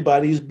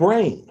everybody's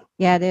brain.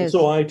 Yeah, it is.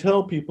 So I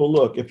tell people,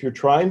 look, if you're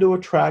trying to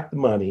attract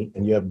money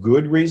and you have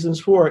good reasons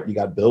for it, you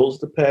got bills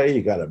to pay,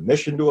 you got a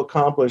mission to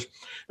accomplish,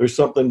 there's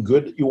something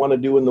good that you want to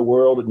do in the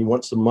world and you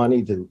want some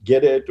money to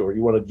get it, or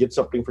you want to get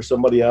something for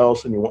somebody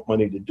else and you want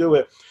money to do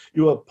it,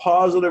 you have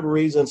positive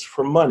reasons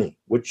for money,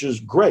 which is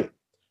great.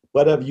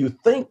 But if you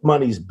think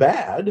money's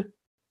bad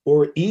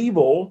or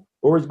evil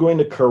or is going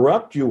to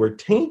corrupt you or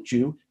taint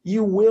you,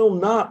 you will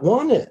not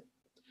want it.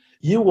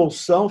 You will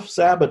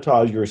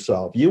self-sabotage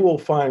yourself. You will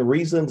find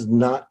reasons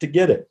not to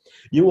get it.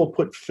 You will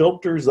put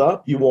filters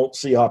up. You won't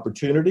see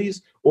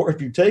opportunities. Or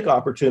if you take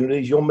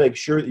opportunities, you'll make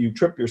sure that you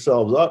trip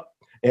yourselves up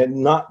and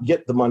not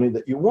get the money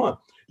that you want.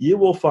 You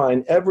will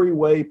find every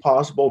way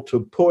possible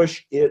to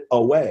push it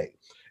away.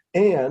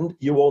 And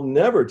you will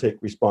never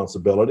take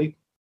responsibility.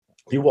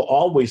 You will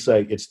always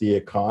say, it's the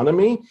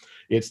economy,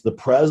 it's the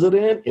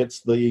president,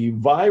 it's the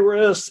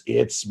virus,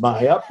 it's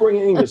my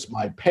upbringing, it's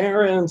my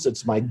parents,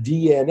 it's my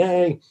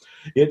DNA,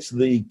 it's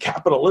the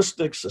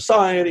capitalistic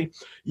society.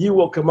 You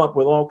will come up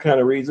with all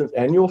kinds of reasons,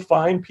 and you'll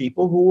find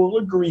people who will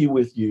agree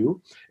with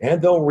you,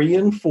 and they'll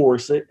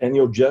reinforce it, and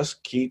you'll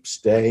just keep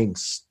staying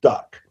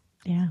stuck.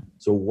 Yeah.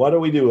 So what do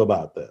we do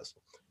about this?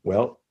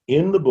 Well,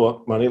 in the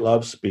book, Money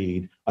Loves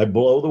Speed, I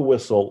blow the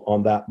whistle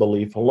on that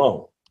belief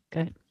alone.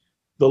 Good.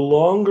 The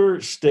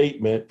longer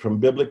statement from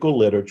biblical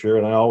literature,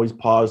 and I always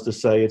pause to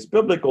say it's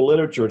biblical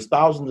literature, it's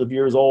thousands of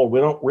years old.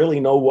 We don't really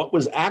know what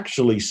was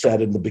actually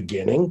said in the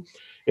beginning.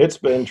 It's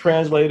been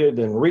translated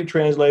and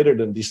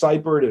retranslated and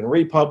deciphered and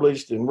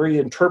republished and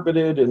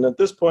reinterpreted. And at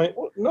this point,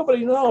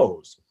 nobody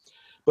knows.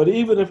 But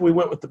even if we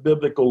went with the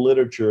biblical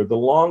literature, the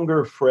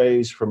longer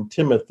phrase from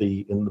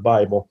Timothy in the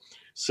Bible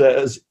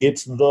says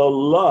it's the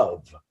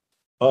love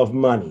of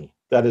money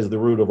that is the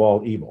root of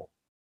all evil.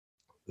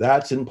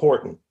 That's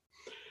important.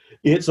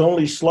 It's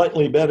only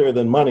slightly better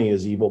than money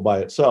is evil by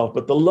itself,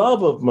 but the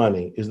love of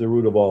money is the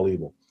root of all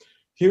evil.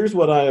 Here's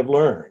what I have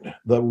learned.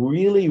 The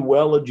really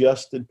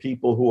well-adjusted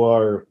people who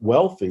are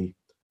wealthy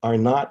are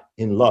not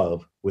in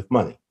love with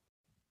money.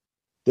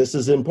 This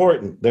is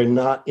important. They're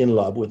not in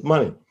love with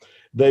money.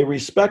 They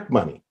respect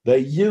money. They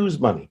use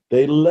money.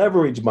 They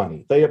leverage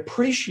money. They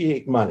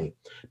appreciate money,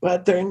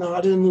 but they're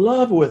not in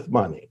love with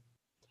money.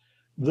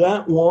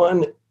 That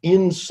one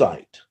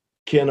insight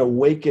can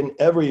awaken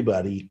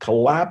everybody,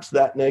 collapse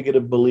that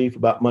negative belief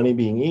about money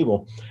being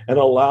evil, and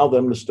allow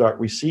them to start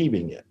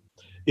receiving it.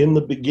 In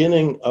the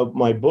beginning of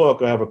my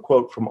book, I have a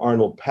quote from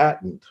Arnold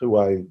Patent, who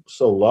I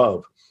so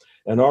love.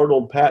 And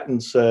Arnold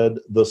Patent said,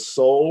 the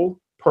sole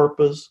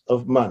purpose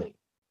of money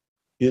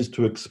is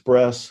to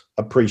express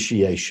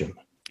appreciation.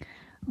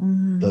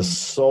 The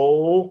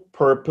sole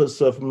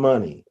purpose of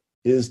money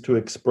is to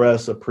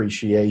express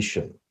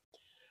appreciation.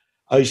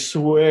 I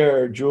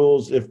swear,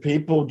 Jules, if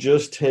people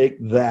just take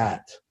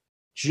that,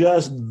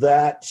 just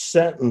that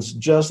sentence,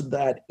 just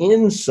that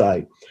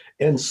insight,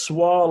 and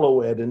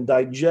swallow it and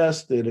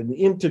digest it and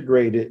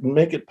integrate it and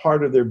make it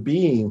part of their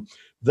being,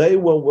 they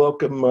will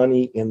welcome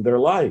money in their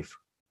life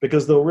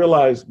because they'll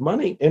realize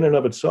money in and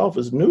of itself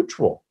is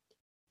neutral.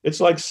 It's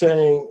like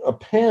saying a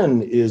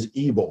pen is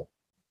evil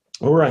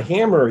or a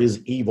hammer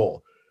is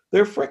evil.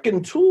 They're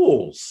freaking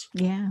tools.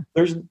 Yeah.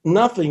 There's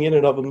nothing in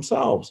and of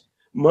themselves.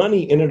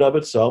 Money in and of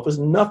itself is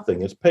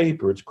nothing. It's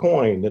paper, it's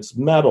coin, it's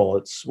metal,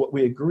 it's what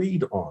we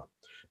agreed on.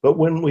 But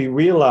when we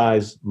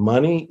realize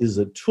money is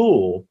a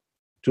tool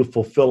to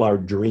fulfill our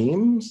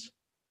dreams,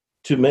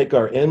 to make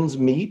our ends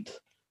meet,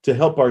 to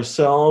help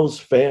ourselves,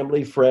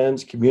 family,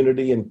 friends,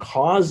 community, and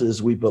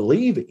causes we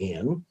believe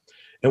in,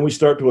 and we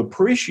start to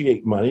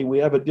appreciate money, we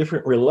have a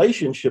different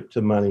relationship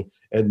to money,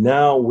 and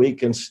now we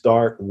can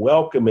start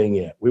welcoming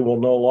it. We will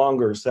no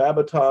longer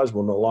sabotage,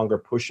 we'll no longer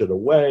push it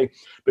away,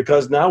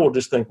 because now we'll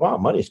just think, wow,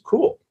 money's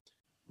cool.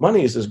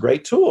 Money is this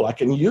great tool. I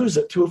can use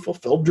it to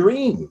fulfill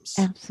dreams.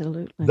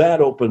 Absolutely.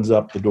 That opens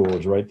up the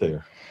doors right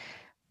there.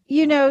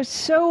 You know,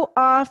 so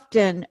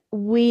often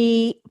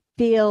we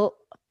feel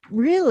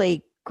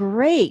really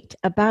great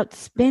about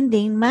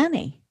spending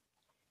money.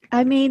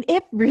 I mean,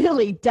 it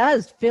really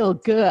does feel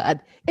good.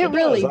 It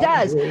really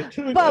does.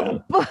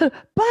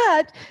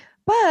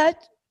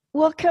 But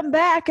we'll come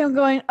back and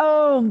going,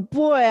 oh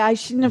boy, I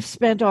shouldn't have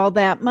spent all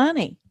that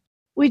money.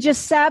 We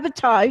just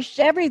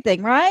sabotaged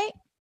everything, right?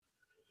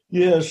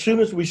 Yeah, as soon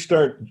as we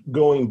start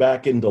going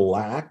back into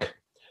lack,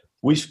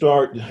 we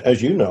start,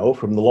 as you know,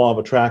 from the law of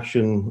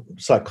attraction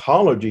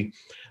psychology,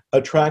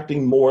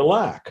 attracting more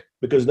lack,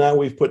 because now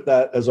we've put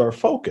that as our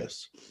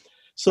focus.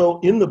 So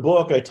in the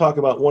book, I talk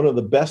about one of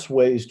the best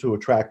ways to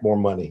attract more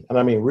money, and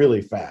I mean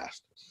really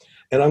fast.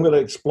 And I'm going to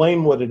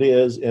explain what it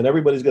is, and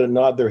everybody's going to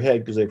nod their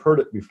head because they've heard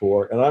it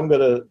before, and I'm going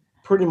to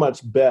pretty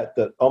much bet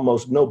that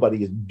almost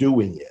nobody is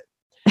doing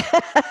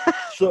it.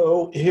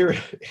 So here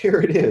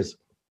it is.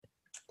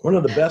 One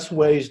of the best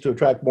ways to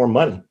attract more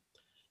money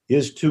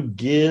is to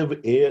give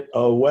it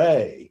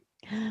away.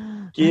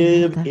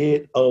 Give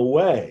it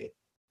away.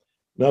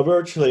 Now,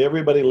 virtually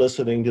everybody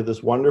listening to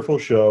this wonderful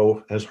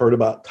show has heard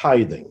about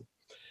tithing.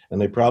 And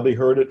they probably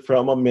heard it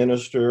from a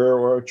minister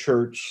or a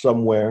church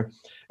somewhere.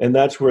 And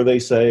that's where they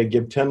say,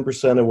 give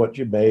 10% of what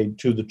you made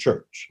to the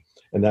church.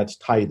 And that's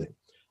tithing.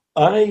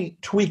 I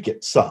tweak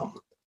it some.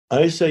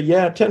 I say,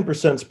 yeah,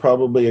 10% is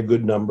probably a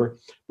good number.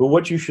 But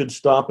what you should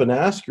stop and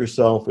ask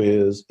yourself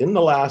is, in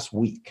the last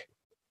week,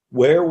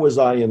 where was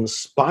I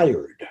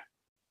inspired?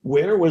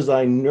 Where was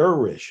I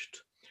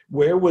nourished?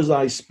 Where was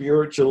I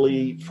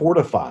spiritually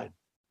fortified?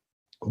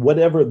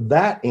 Whatever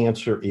that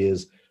answer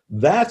is,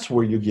 that's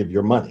where you give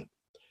your money.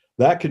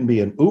 That can be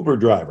an Uber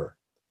driver.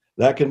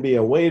 That can be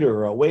a waiter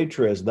or a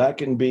waitress. That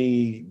can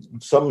be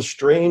some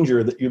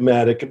stranger that you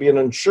met. It could be an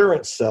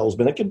insurance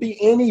salesman. It could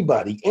be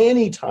anybody,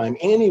 anytime,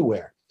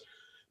 anywhere.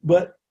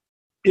 But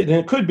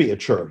it could be a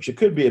church. It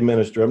could be a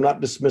minister. I'm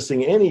not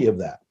dismissing any of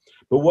that.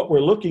 But what we're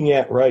looking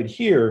at right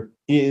here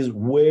is,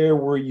 where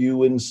were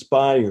you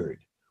inspired?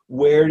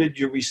 Where did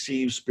you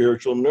receive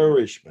spiritual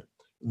nourishment?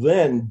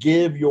 Then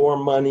give your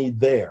money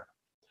there.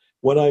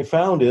 What I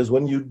found is,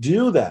 when you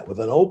do that with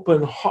an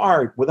open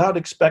heart, without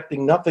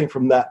expecting nothing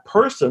from that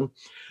person,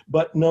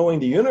 but knowing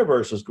the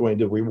universe is going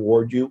to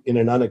reward you in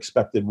an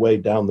unexpected way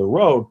down the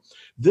road,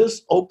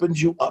 this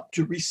opens you up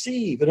to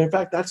receive. And in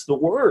fact, that's the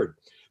word.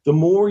 The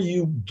more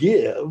you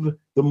give,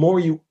 the more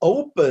you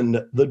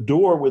open the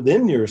door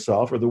within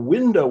yourself, or the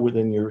window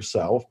within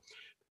yourself,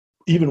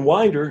 even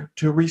wider,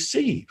 to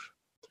receive.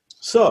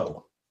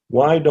 So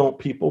why don't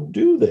people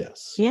do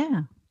this?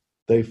 Yeah.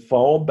 They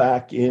fall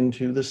back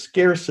into the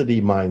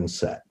scarcity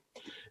mindset.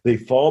 They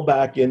fall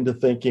back into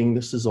thinking,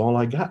 this is all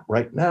I got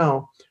right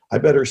now. I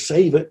better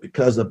save it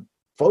because the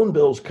phone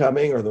bill's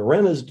coming or the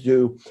rent is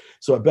due,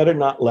 so I better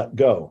not let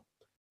go.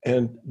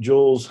 And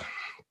Jules,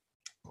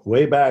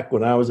 way back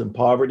when I was in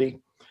poverty,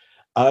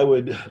 I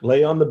would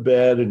lay on the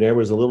bed, and there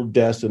was a little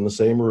desk in the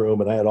same room,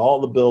 and I had all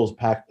the bills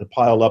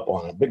piled up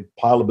on it, a big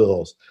pile of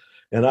bills.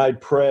 And I'd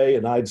pray,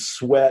 and I'd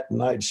sweat,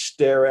 and I'd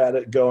stare at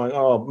it going,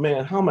 oh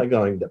man, how am I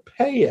going to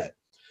pay it?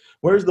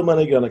 Where's the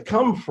money going to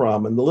come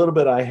from? And the little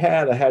bit I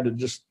had to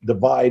just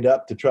divide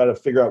up to try to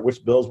figure out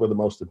which bills were the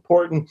most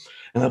important.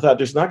 And I thought,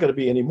 there's not going to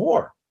be any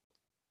more.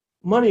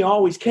 Money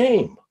always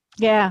came.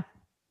 Yeah.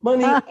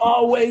 Money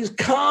always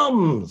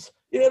comes.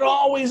 It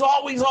always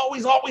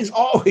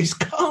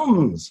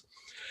comes.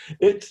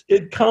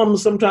 It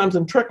comes sometimes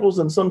in trickles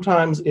and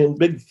sometimes in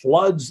big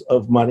floods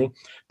of money,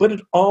 but it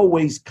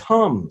always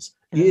comes.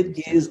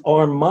 It is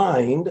our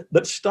mind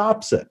that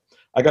stops it.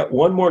 I got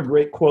one more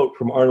great quote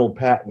from Arnold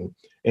Patton,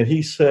 and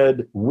he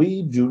said,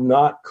 we do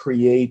not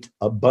create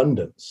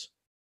abundance.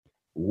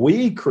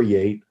 We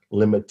create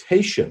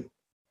limitation.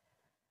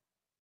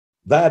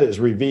 That is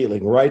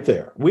revealing right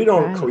there. We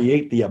don't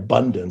create the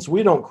abundance.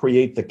 We don't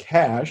create the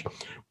cash.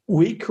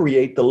 We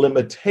create the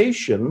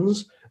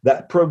limitations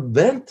that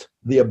prevent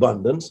the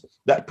abundance,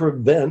 that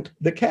prevent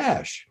the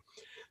cash.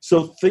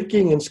 So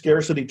thinking in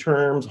scarcity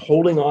terms,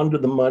 holding on to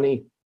the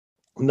money,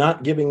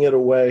 not giving it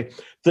away,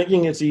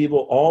 thinking it's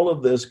evil, all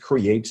of this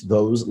creates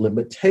those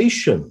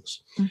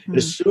limitations. Mm-hmm.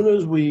 As soon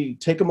as we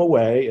take them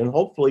away, and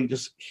hopefully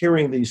just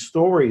hearing these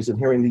stories and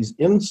hearing these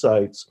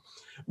insights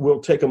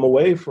will take them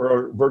away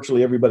for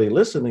virtually everybody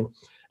listening,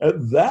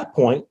 at that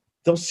point,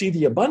 they'll see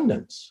the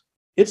abundance.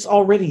 It's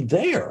already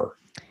there.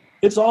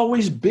 It's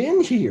always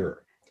been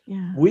here.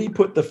 Yeah. We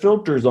put the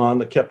filters on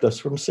that kept us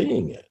from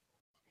seeing it.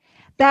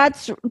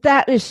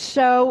 That is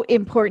so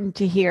important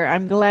to hear.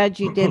 I'm glad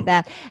you did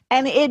that.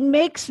 And it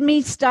makes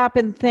me stop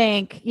and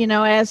think,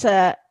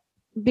 as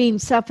being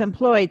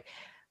self-employed,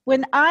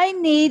 when I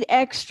need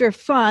extra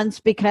funds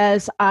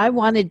because I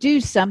want to do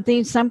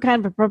something, some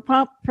kind of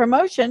a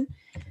promotion,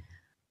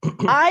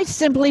 I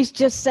simply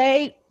just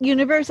say,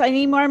 universe, I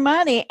need more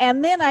money.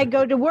 And then I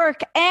go to work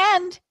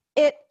and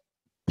it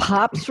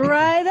pops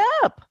right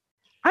up.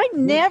 I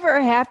never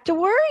have to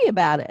worry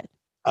about it.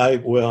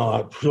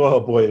 Oh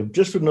boy,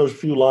 just in those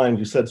few lines,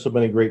 you said so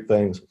many great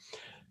things.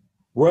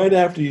 Right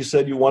after you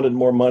said you wanted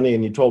more money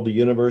and you told the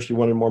universe you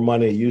wanted more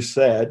money, you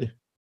said,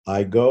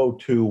 I go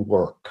to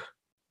work.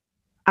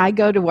 I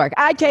go to work.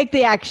 I take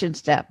the action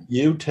step.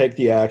 You take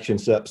the action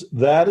steps.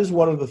 That is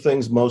one of the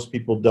things most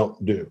people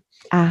don't do.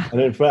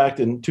 And in fact,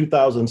 in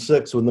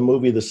 2006, when the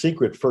movie The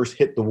Secret first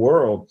hit the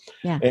world,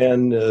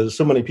 and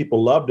so many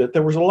people loved it,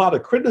 there was a lot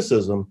of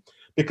criticism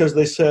because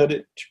they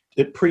said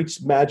it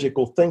preached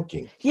magical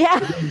thinking. Yeah.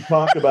 It didn't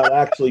talk about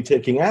actually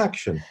taking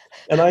action.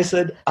 And I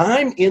said,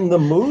 I'm in the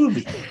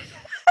movie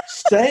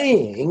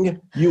saying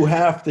you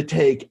have to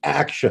take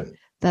action.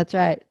 That's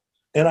right.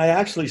 And I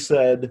actually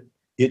said,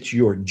 it's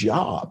your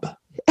job.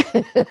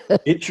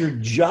 It's your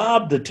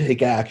job to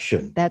take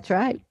action. That's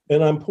right.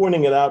 And I'm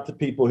pointing it out to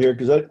people here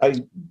because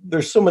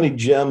there's so many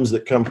gems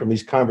that come from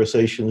these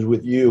conversations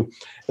with you.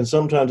 And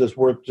sometimes it's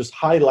worth just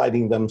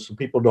highlighting them so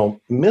people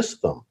don't miss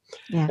them.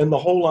 Yeah. And the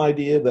whole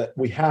idea that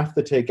we have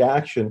to take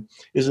action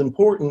is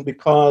important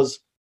because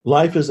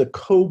life is a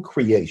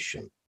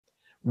co-creation.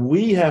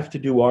 We have to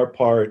do our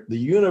part. The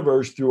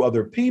universe, through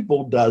other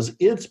people, does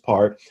its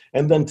part.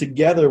 And then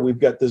together, we've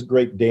got this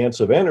great dance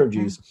of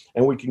energies,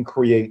 and we can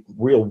create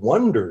real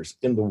wonders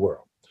in the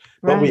world.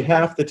 Right. But we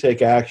have to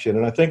take action.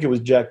 And I think it was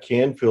Jack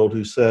Canfield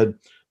who said,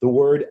 the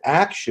word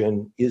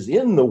action is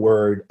in the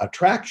word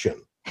attraction.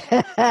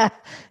 The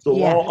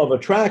law of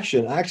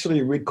attraction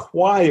actually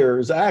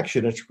requires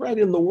action. It's right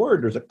in the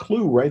word. There's a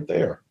clue right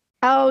there.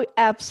 Oh,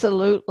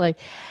 absolutely.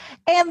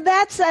 And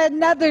that's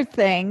another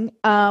thing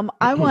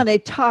I want to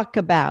talk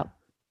about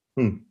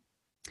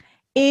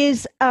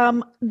is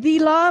the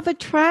law of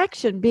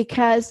attraction,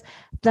 because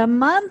the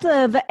month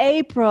of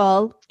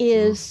April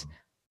is,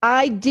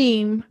 I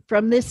deem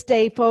from this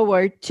day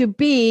forward, to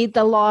be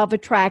the law of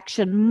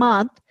attraction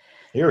month.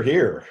 Here,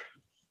 here.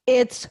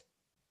 It's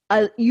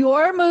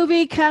your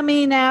movie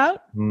coming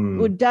out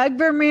with Doug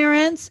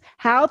Vermeerens,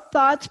 How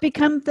Thoughts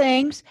Become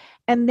Things.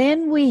 And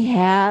then we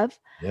have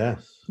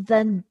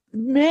the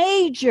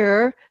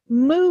major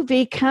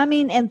movie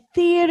coming in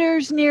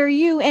theaters near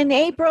you in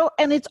April,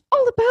 and it's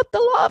all about the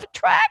law of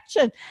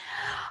attraction.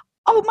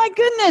 Oh my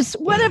goodness,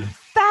 what a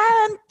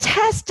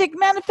fantastic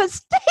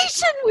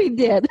manifestation we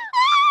did.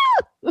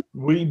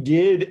 We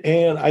did,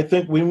 and I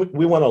think we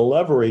want to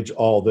leverage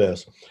all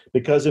this,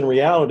 because in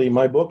reality,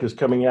 my book is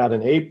coming out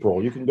in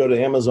April. You can go to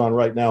Amazon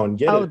right now and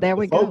get it. There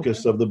we go. The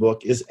focus of the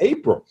book is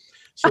April.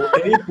 So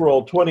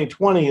April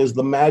 2020 is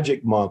the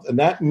magic month, and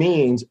that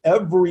means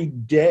every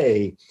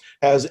day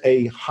has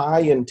a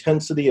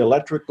high-intensity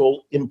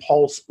electrical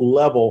impulse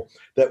level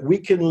that we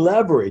can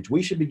leverage.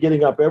 We should be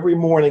getting up every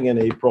morning in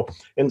April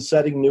and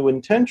setting new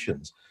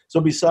intentions. So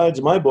besides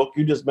my book,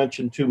 you just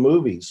mentioned 2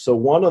 movies. So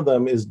one of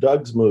them is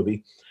Doug's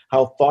movie,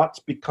 How Thoughts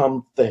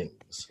Become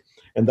Things.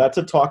 And that's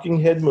a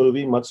talking head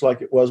movie, much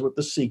like it was with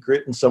The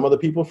Secret. And some of the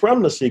people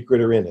from The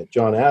Secret are in it.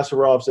 John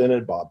Assaraf's in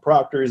it, Bob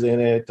Proctor's in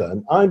it,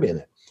 and I'm in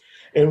it.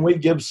 And we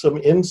give some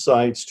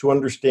insights to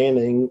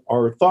understanding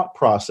our thought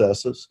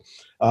processes,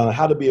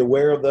 how to be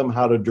aware of them,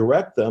 how to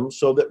direct them,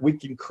 so that we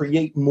can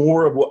create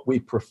more of what we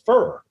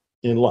prefer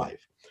in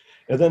life.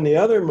 And then the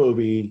other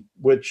movie,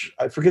 which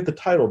I forget the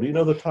title. Do you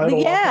know the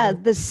title? Yeah,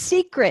 The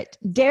Secret,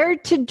 Dare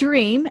to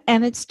Dream,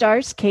 and it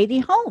stars Katie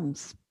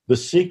Holmes. The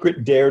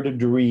Secret, Dare to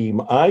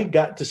Dream. I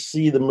got to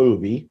see the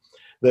movie.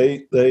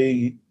 I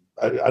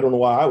don't know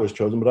why I was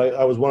chosen, but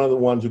I was one of the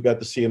ones who got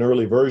to see an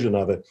early version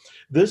of it.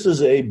 This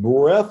is a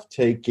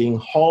breathtaking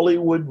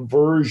Hollywood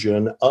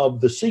version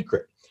of The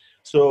Secret.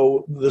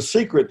 So The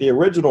Secret, the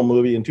original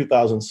movie in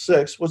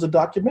 2006, was a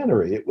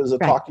documentary. It was a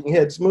talking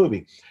heads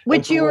movie.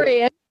 Which you were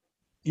in.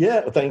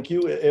 Yeah, thank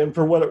you. And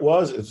for what it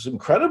was, it's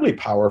incredibly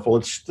powerful.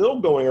 It's still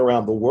going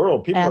around the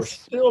world. People are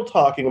still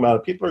talking about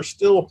it. People are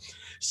still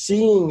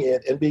seeing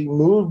it and being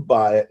moved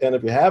by it. And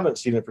if you haven't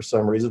seen it for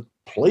some reason,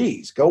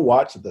 please go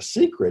watch The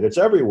Secret. It's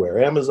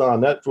everywhere.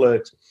 Amazon,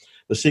 Netflix,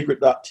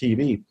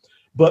 thesecret.tv.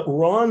 But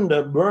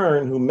Rhonda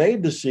Byrne, who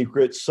made The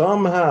Secret,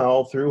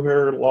 somehow, through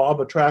her law of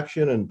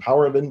attraction and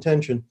power of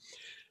intention,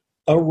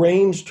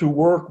 arranged to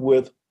work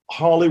with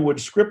Hollywood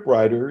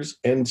scriptwriters,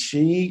 and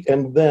she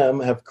and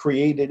them have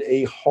created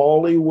a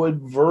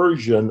Hollywood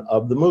version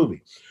of the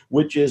movie,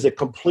 which is a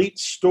complete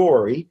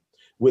story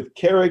with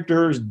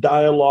characters,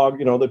 dialogue,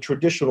 the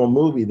traditional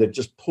movie that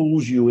just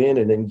pulls you in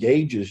and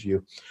engages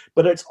you.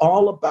 But it's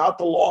all about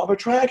the law of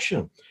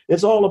attraction.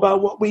 It's all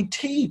about what we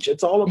teach.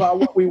 It's all about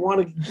what we want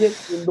to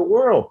get in the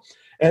world.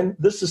 And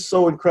this is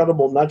so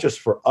incredible, not just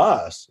for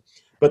us,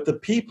 but the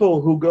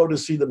people who go to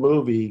see the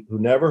movie who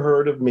never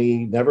heard of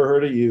me, never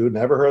heard of you,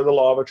 never heard of the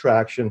law of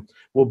attraction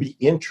will be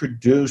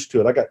introduced to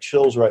it. I got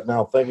chills right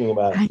now thinking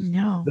about it. I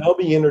know. They'll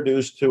be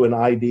introduced to an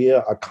idea,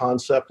 a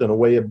concept, and a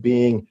way of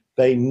being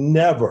they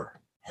never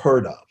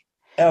heard of,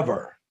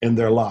 ever in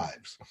their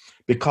lives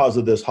because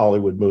of this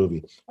Hollywood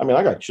movie. I mean,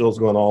 I got chills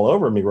going all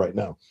over me right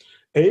now.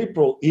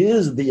 April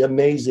is the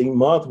amazing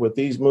month with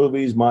these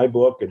movies, my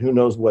book, and who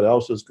knows what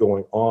else is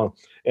going on.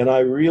 And I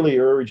really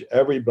urge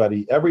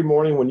everybody, every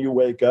morning when you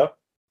wake up,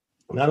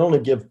 not only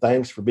give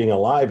thanks for being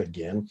alive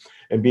again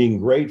and being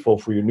grateful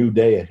for your new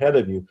day ahead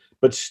of you,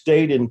 but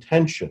state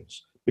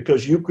intentions,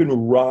 because you can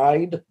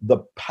ride the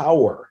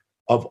power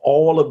of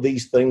all of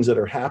these things that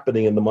are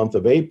happening in the month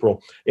of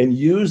April and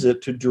use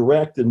it to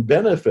direct and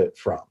benefit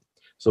from.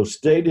 So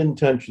state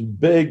intentions,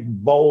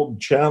 big,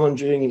 bold,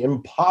 challenging,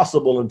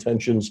 impossible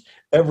intentions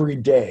every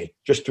day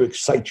just to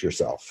excite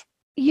yourself.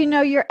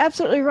 You're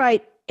absolutely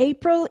right.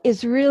 April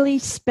is really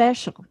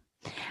special.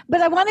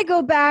 But I want to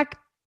go back.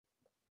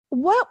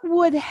 What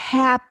would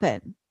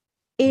happen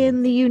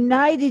in the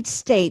United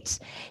States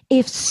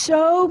if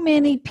so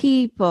many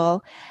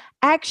people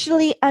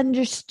actually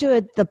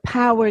understood the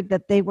power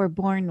that they were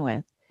born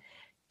with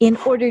in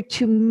order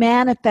to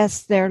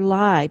manifest their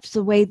lives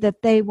the way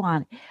that they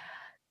want?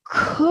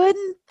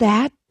 Couldn't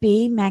that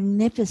be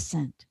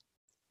magnificent?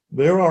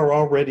 There are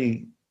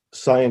already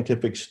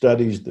scientific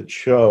studies that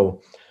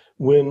show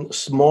when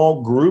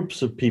small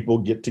groups of people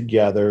get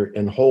together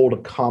and hold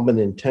a common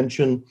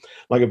intention,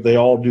 like if they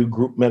all do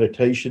group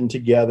meditation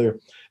together,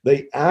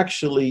 they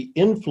actually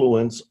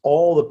influence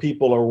all the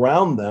people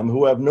around them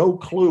who have no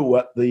clue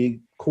what the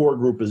core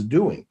group is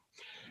doing.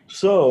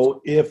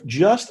 So if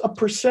just a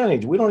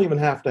percentage, we don't even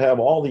have to have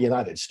all the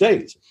United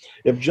States,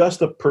 if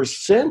just a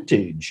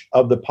percentage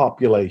of the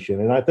population,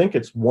 and I think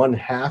it's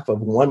 0.5 of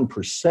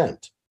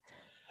 1%,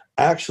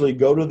 actually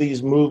go to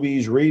these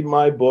movies, read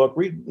my book,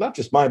 read not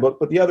just my book,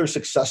 but the other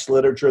success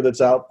literature that's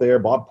out there.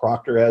 Bob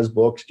Proctor has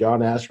books, John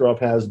Assaraf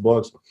has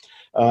books,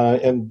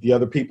 and the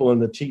other people in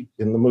the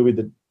movie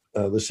that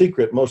The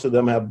Secret, most of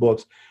them have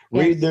books.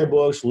 Yes. Read their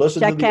books,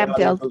 listen Jack to the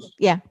Canfield. audios,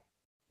 Yeah.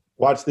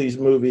 watch these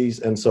movies,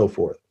 and so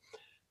forth.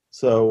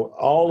 So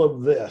all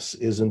of this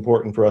is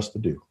important for us to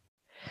do.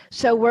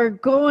 So we're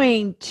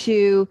going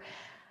to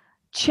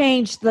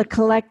change the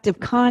collective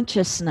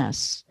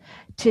consciousness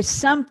to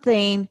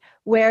something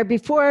where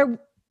before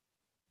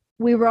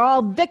we were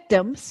all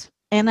victims,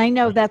 and I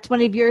know that's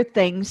one of your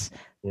things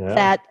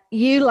that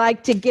you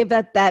like to give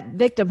up that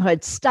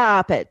victimhood.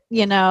 Stop it,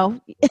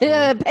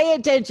 pay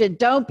attention,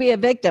 don't be a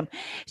victim.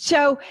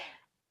 So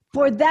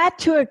for that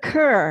to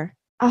occur,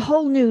 a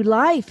whole new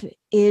life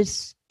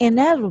is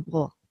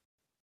inevitable.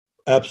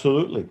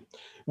 Absolutely.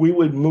 We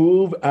would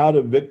move out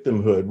of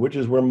victimhood, which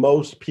is where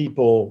most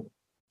people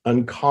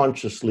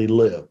unconsciously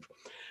live.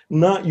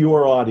 Not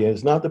your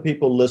audience, not the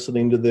people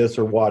listening to this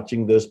or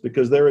watching this,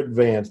 because they're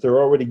advanced. They're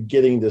already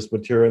getting this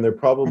material, and they're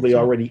probably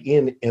already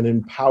in an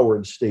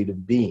empowered state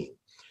of being.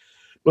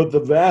 But the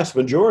vast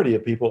majority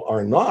of people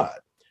are not.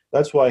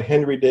 That's why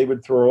Henry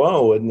David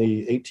Thoreau in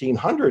the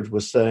 1800s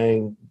was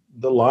saying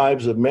the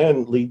lives of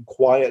men lead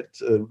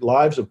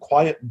lives of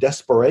quiet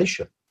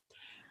desperation.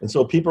 And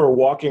so people are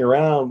walking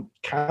around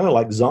kind of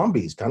like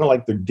zombies, kind of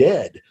like they're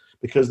dead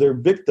because they're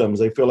victims.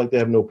 They feel like they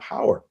have no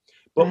power.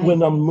 But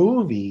when a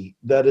movie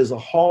that is a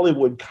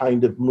Hollywood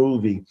kind of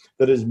movie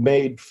that is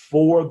made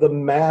for the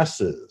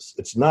masses,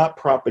 it's not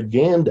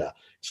propaganda,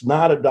 it's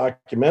not a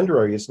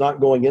documentary, it's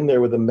not going in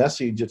there with a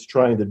message it's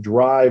trying to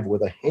drive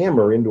with a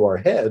hammer into our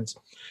heads,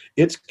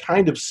 it's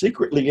kind of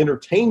secretly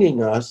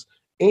entertaining us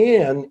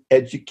and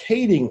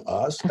educating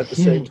us at the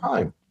same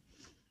time.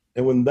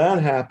 And when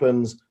that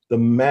happens, the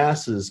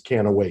masses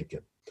can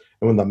awaken.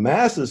 And when the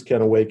masses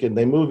can awaken,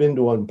 they move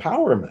into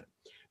empowerment.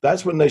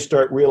 That's when they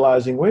start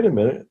realizing, wait a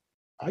minute,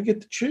 I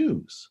get to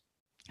choose.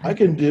 I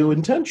can do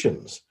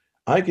intentions.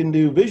 I can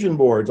do vision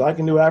boards. I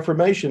can do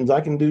affirmations. I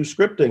can do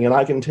scripting, and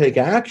I can take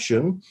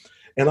action,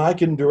 and I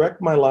can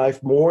direct my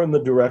life more in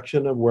the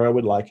direction of where I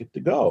would like it to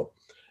go.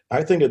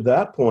 I think at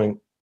that point,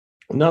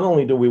 not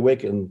only do we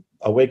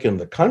awaken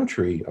the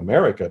country,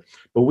 America,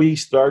 but we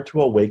start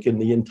to awaken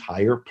the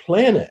entire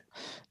planet.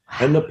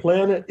 And the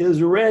planet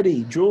is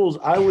ready. Jules,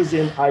 I was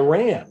in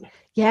Iran.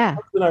 Yeah. I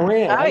was in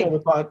Iran. I never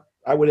thought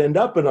I would end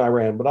up in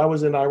Iran, but I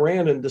was in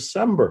Iran in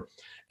December.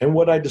 And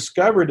what I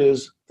discovered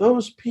is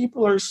those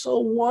people are so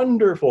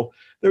wonderful.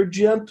 They're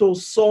gentle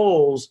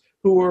souls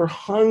who are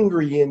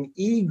hungry and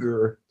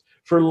eager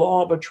for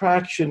law of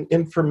attraction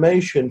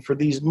information, for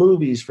these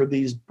movies, for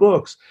these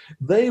books.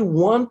 They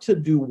want to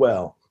do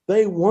well.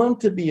 They want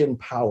to be in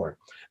power.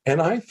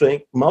 And I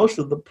think most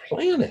of the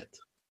planet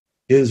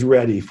is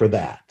ready for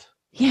that.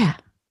 Yeah.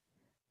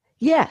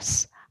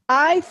 Yes.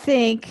 I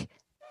think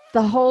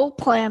the whole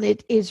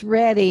planet is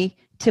ready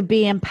to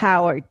be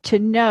empowered, to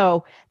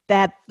know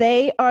that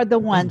they are the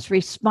ones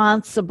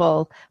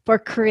responsible for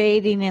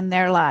creating in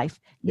their life,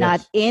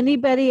 not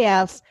anybody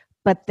else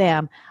but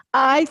them.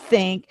 I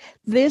think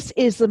this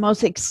is the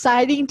most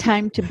exciting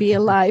time to be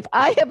alive.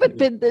 I haven't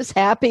been this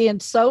happy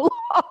in so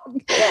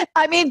long.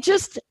 I mean,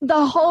 just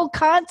the whole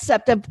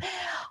concept of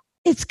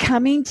it's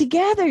coming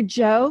together,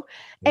 Joe.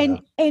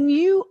 And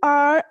you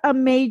are a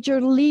major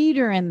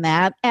leader in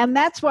that. And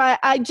that's why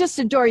I just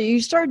adore you.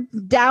 You're so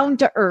down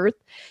to earth.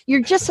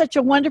 You're just such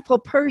a wonderful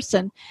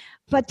person.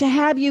 But to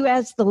have you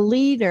as the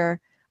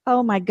leader,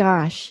 oh my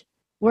gosh,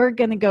 we're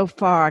going to go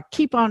far.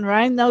 Keep on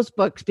writing those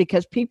books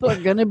because people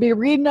are going to be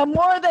reading them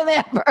more than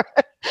ever.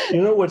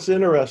 You know what's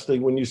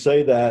interesting when you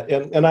say that,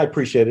 and I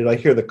appreciate it. I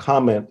hear the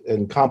comment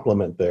and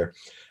compliment there.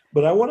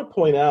 But I want to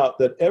point out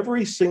that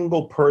every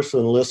single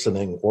person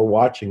listening or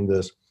watching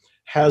this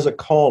has a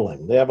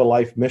calling. They have a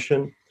life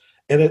mission,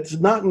 and it's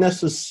not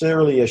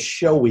necessarily a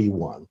showy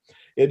one.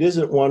 It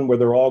isn't one where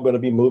they're all going to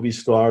be movie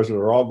stars, or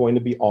they're all going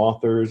to be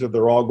authors, or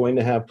they're all going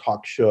to have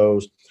talk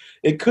shows.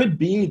 It could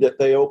be that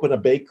they open a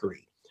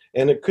bakery,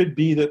 and it could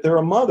be that they're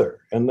a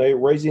mother, and they're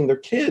raising their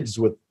kids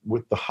with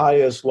the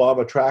highest law of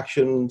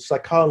attraction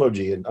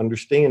psychology and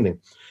understanding.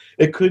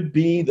 It could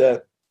be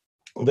that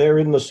they're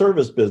in the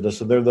service business,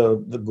 and they're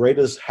the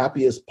greatest,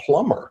 happiest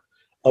plumber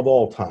of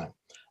all time.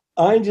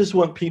 I just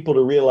want people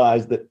to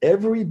realize that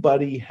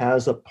everybody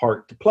has a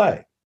part to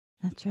play.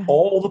 That's right.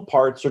 All the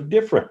parts are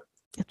different.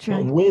 That's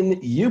right.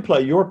 When you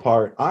play your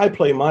part, I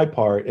play my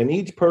part, and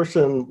each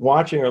person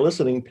watching or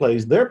listening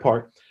plays their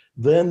part,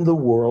 then the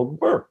world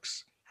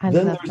works.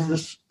 Then there's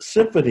this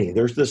symphony,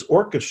 there's this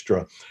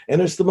orchestra, and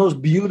it's the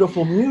most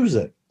beautiful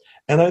music.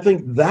 And I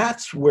think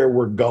that's where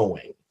we're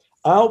going.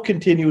 I'll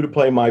continue to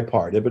play my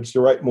part. If it's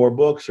to write more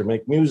books or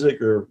make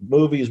music or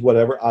movies,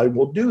 whatever, I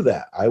will do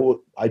that.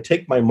 I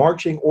take my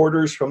marching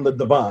orders from the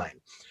divine.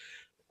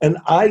 And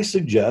I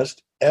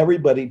suggest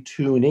everybody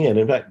tune in.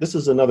 In fact, this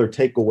is another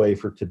takeaway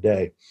for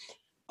today.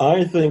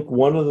 I think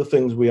one of the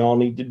things we all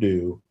need to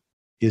do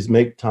is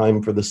make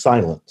time for the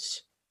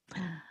silence.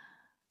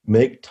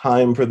 Make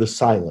time for the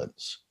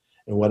silence.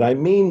 And what I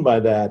mean by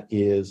that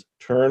is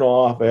turn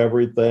off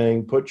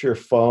everything, put your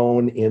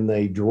phone in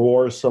a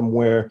drawer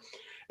somewhere,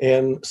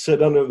 and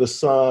sit under the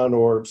sun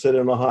or sit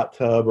in a hot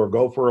tub or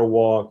go for a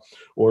walk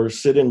or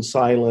sit in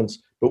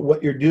silence. But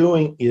what you're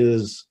doing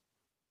is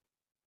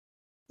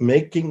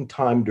making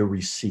time to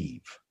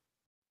receive.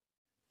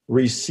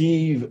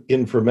 Receive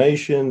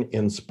information,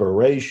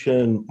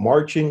 inspiration,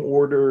 marching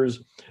orders,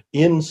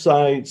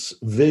 insights,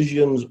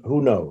 visions,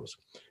 who knows?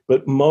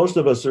 But most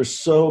of us are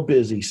so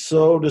busy,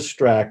 so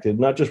distracted,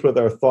 not just with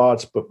our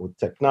thoughts, but with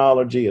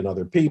technology and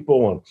other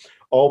people and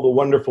all the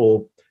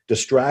wonderful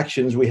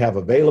distractions we have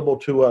available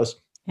to us.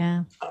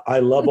 Yeah. I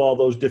love all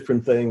those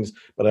different things,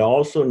 but I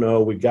also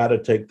know we got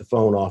to take the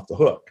phone off the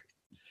hook.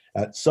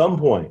 At some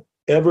point,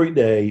 every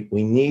day,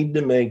 we need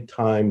to make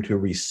time to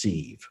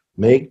receive,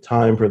 make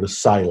time for the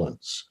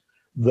silence.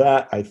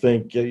 That, I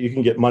think, you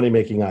can get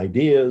money-making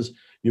ideas.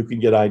 You can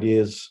get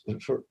ideas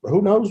for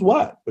who knows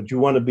what, but you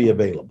want to be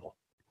available.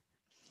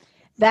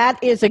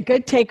 That is a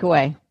good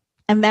takeaway.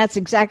 And that's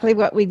exactly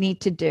what we need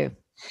to do.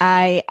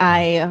 I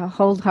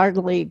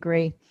wholeheartedly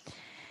agree.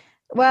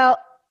 Well,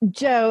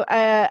 Joe,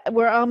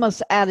 we're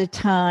almost out of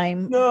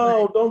time.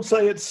 No, don't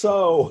say it's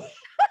so.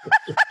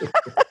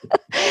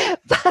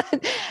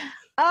 But,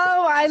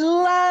 I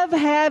love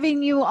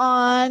having you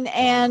on,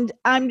 and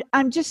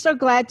I'm just so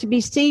glad to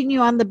be seeing you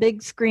on the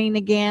big screen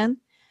again.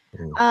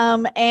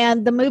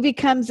 And the movie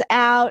comes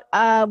out.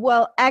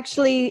 Well,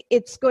 actually,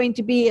 it's going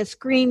to be a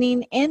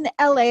screening in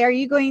LA. Are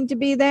you going to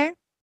be there?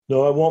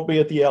 No, I won't be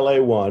at the LA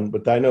one,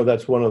 but I know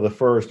that's one of the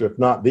first, if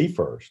not the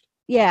first.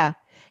 Yeah.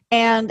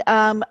 And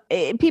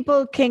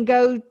people can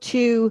go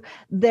to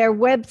their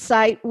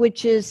website,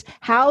 which is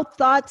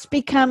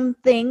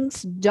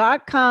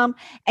howthoughtsbecomethings.com,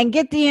 and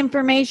get the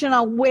information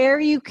on where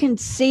you can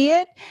see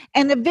it.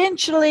 And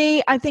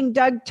eventually, I think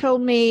Doug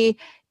told me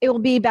it will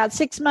be about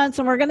 6 months,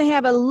 and we're going to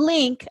have a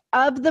link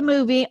of the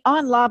movie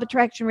on Law of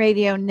Attraction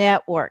Radio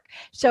Network.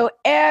 So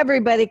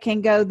everybody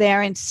can go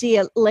there and see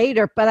it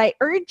later. But I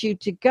urge you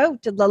to go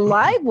to the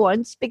live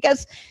ones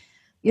because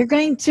you're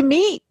going to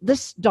meet the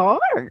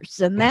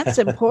stars, and that's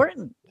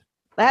important.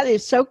 That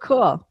is so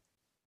cool.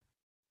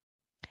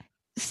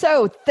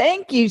 So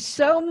thank you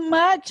so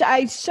much.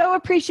 I so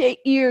appreciate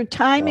your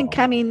time and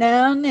coming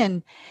on.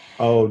 And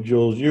oh,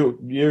 Jules,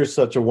 you're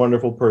such a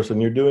wonderful person.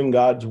 You're doing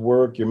God's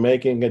work. You're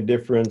making a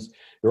difference.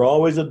 You're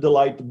always a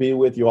delight to be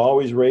with. You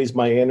always raise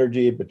my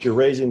energy, but you're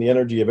raising the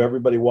energy of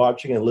everybody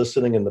watching and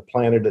listening and the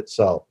planet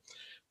itself.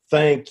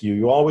 Thank you.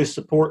 You always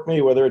support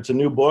me, whether it's a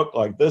new book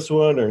like this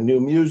one or new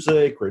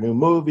music or new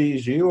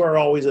movies. You are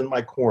always in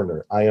my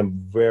corner. I am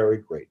very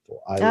grateful.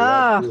 I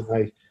love you.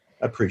 I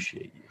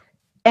appreciate you.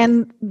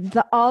 And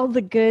all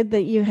the good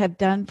that you have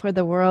done for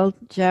the world,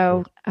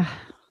 Joe.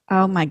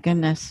 Oh, my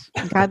goodness.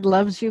 God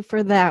loves you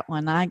for that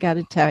one. I got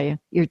to tell you,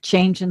 you're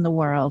changing the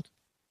world.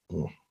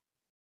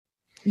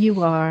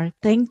 You are.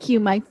 Thank you,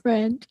 my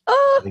friend.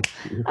 Oh,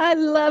 I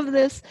love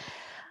this.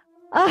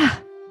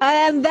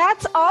 And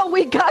that's all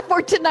we got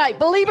for tonight,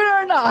 believe it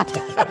or not.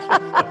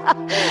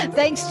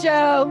 Thanks,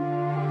 Joe.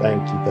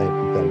 Thank you, thank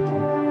you, thank you.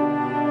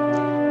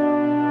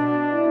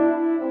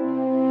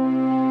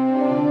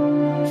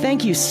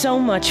 Thank you so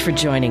much for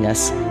joining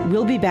us.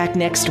 We'll be back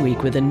next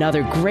week with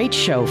another great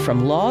show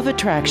from Law of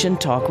Attraction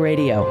Talk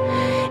Radio.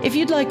 If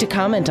you'd like to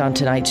comment on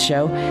tonight's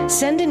show,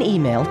 send an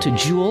email to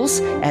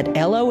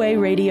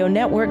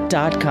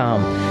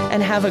jules@loaradionetwork.com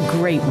and have a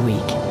great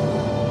week.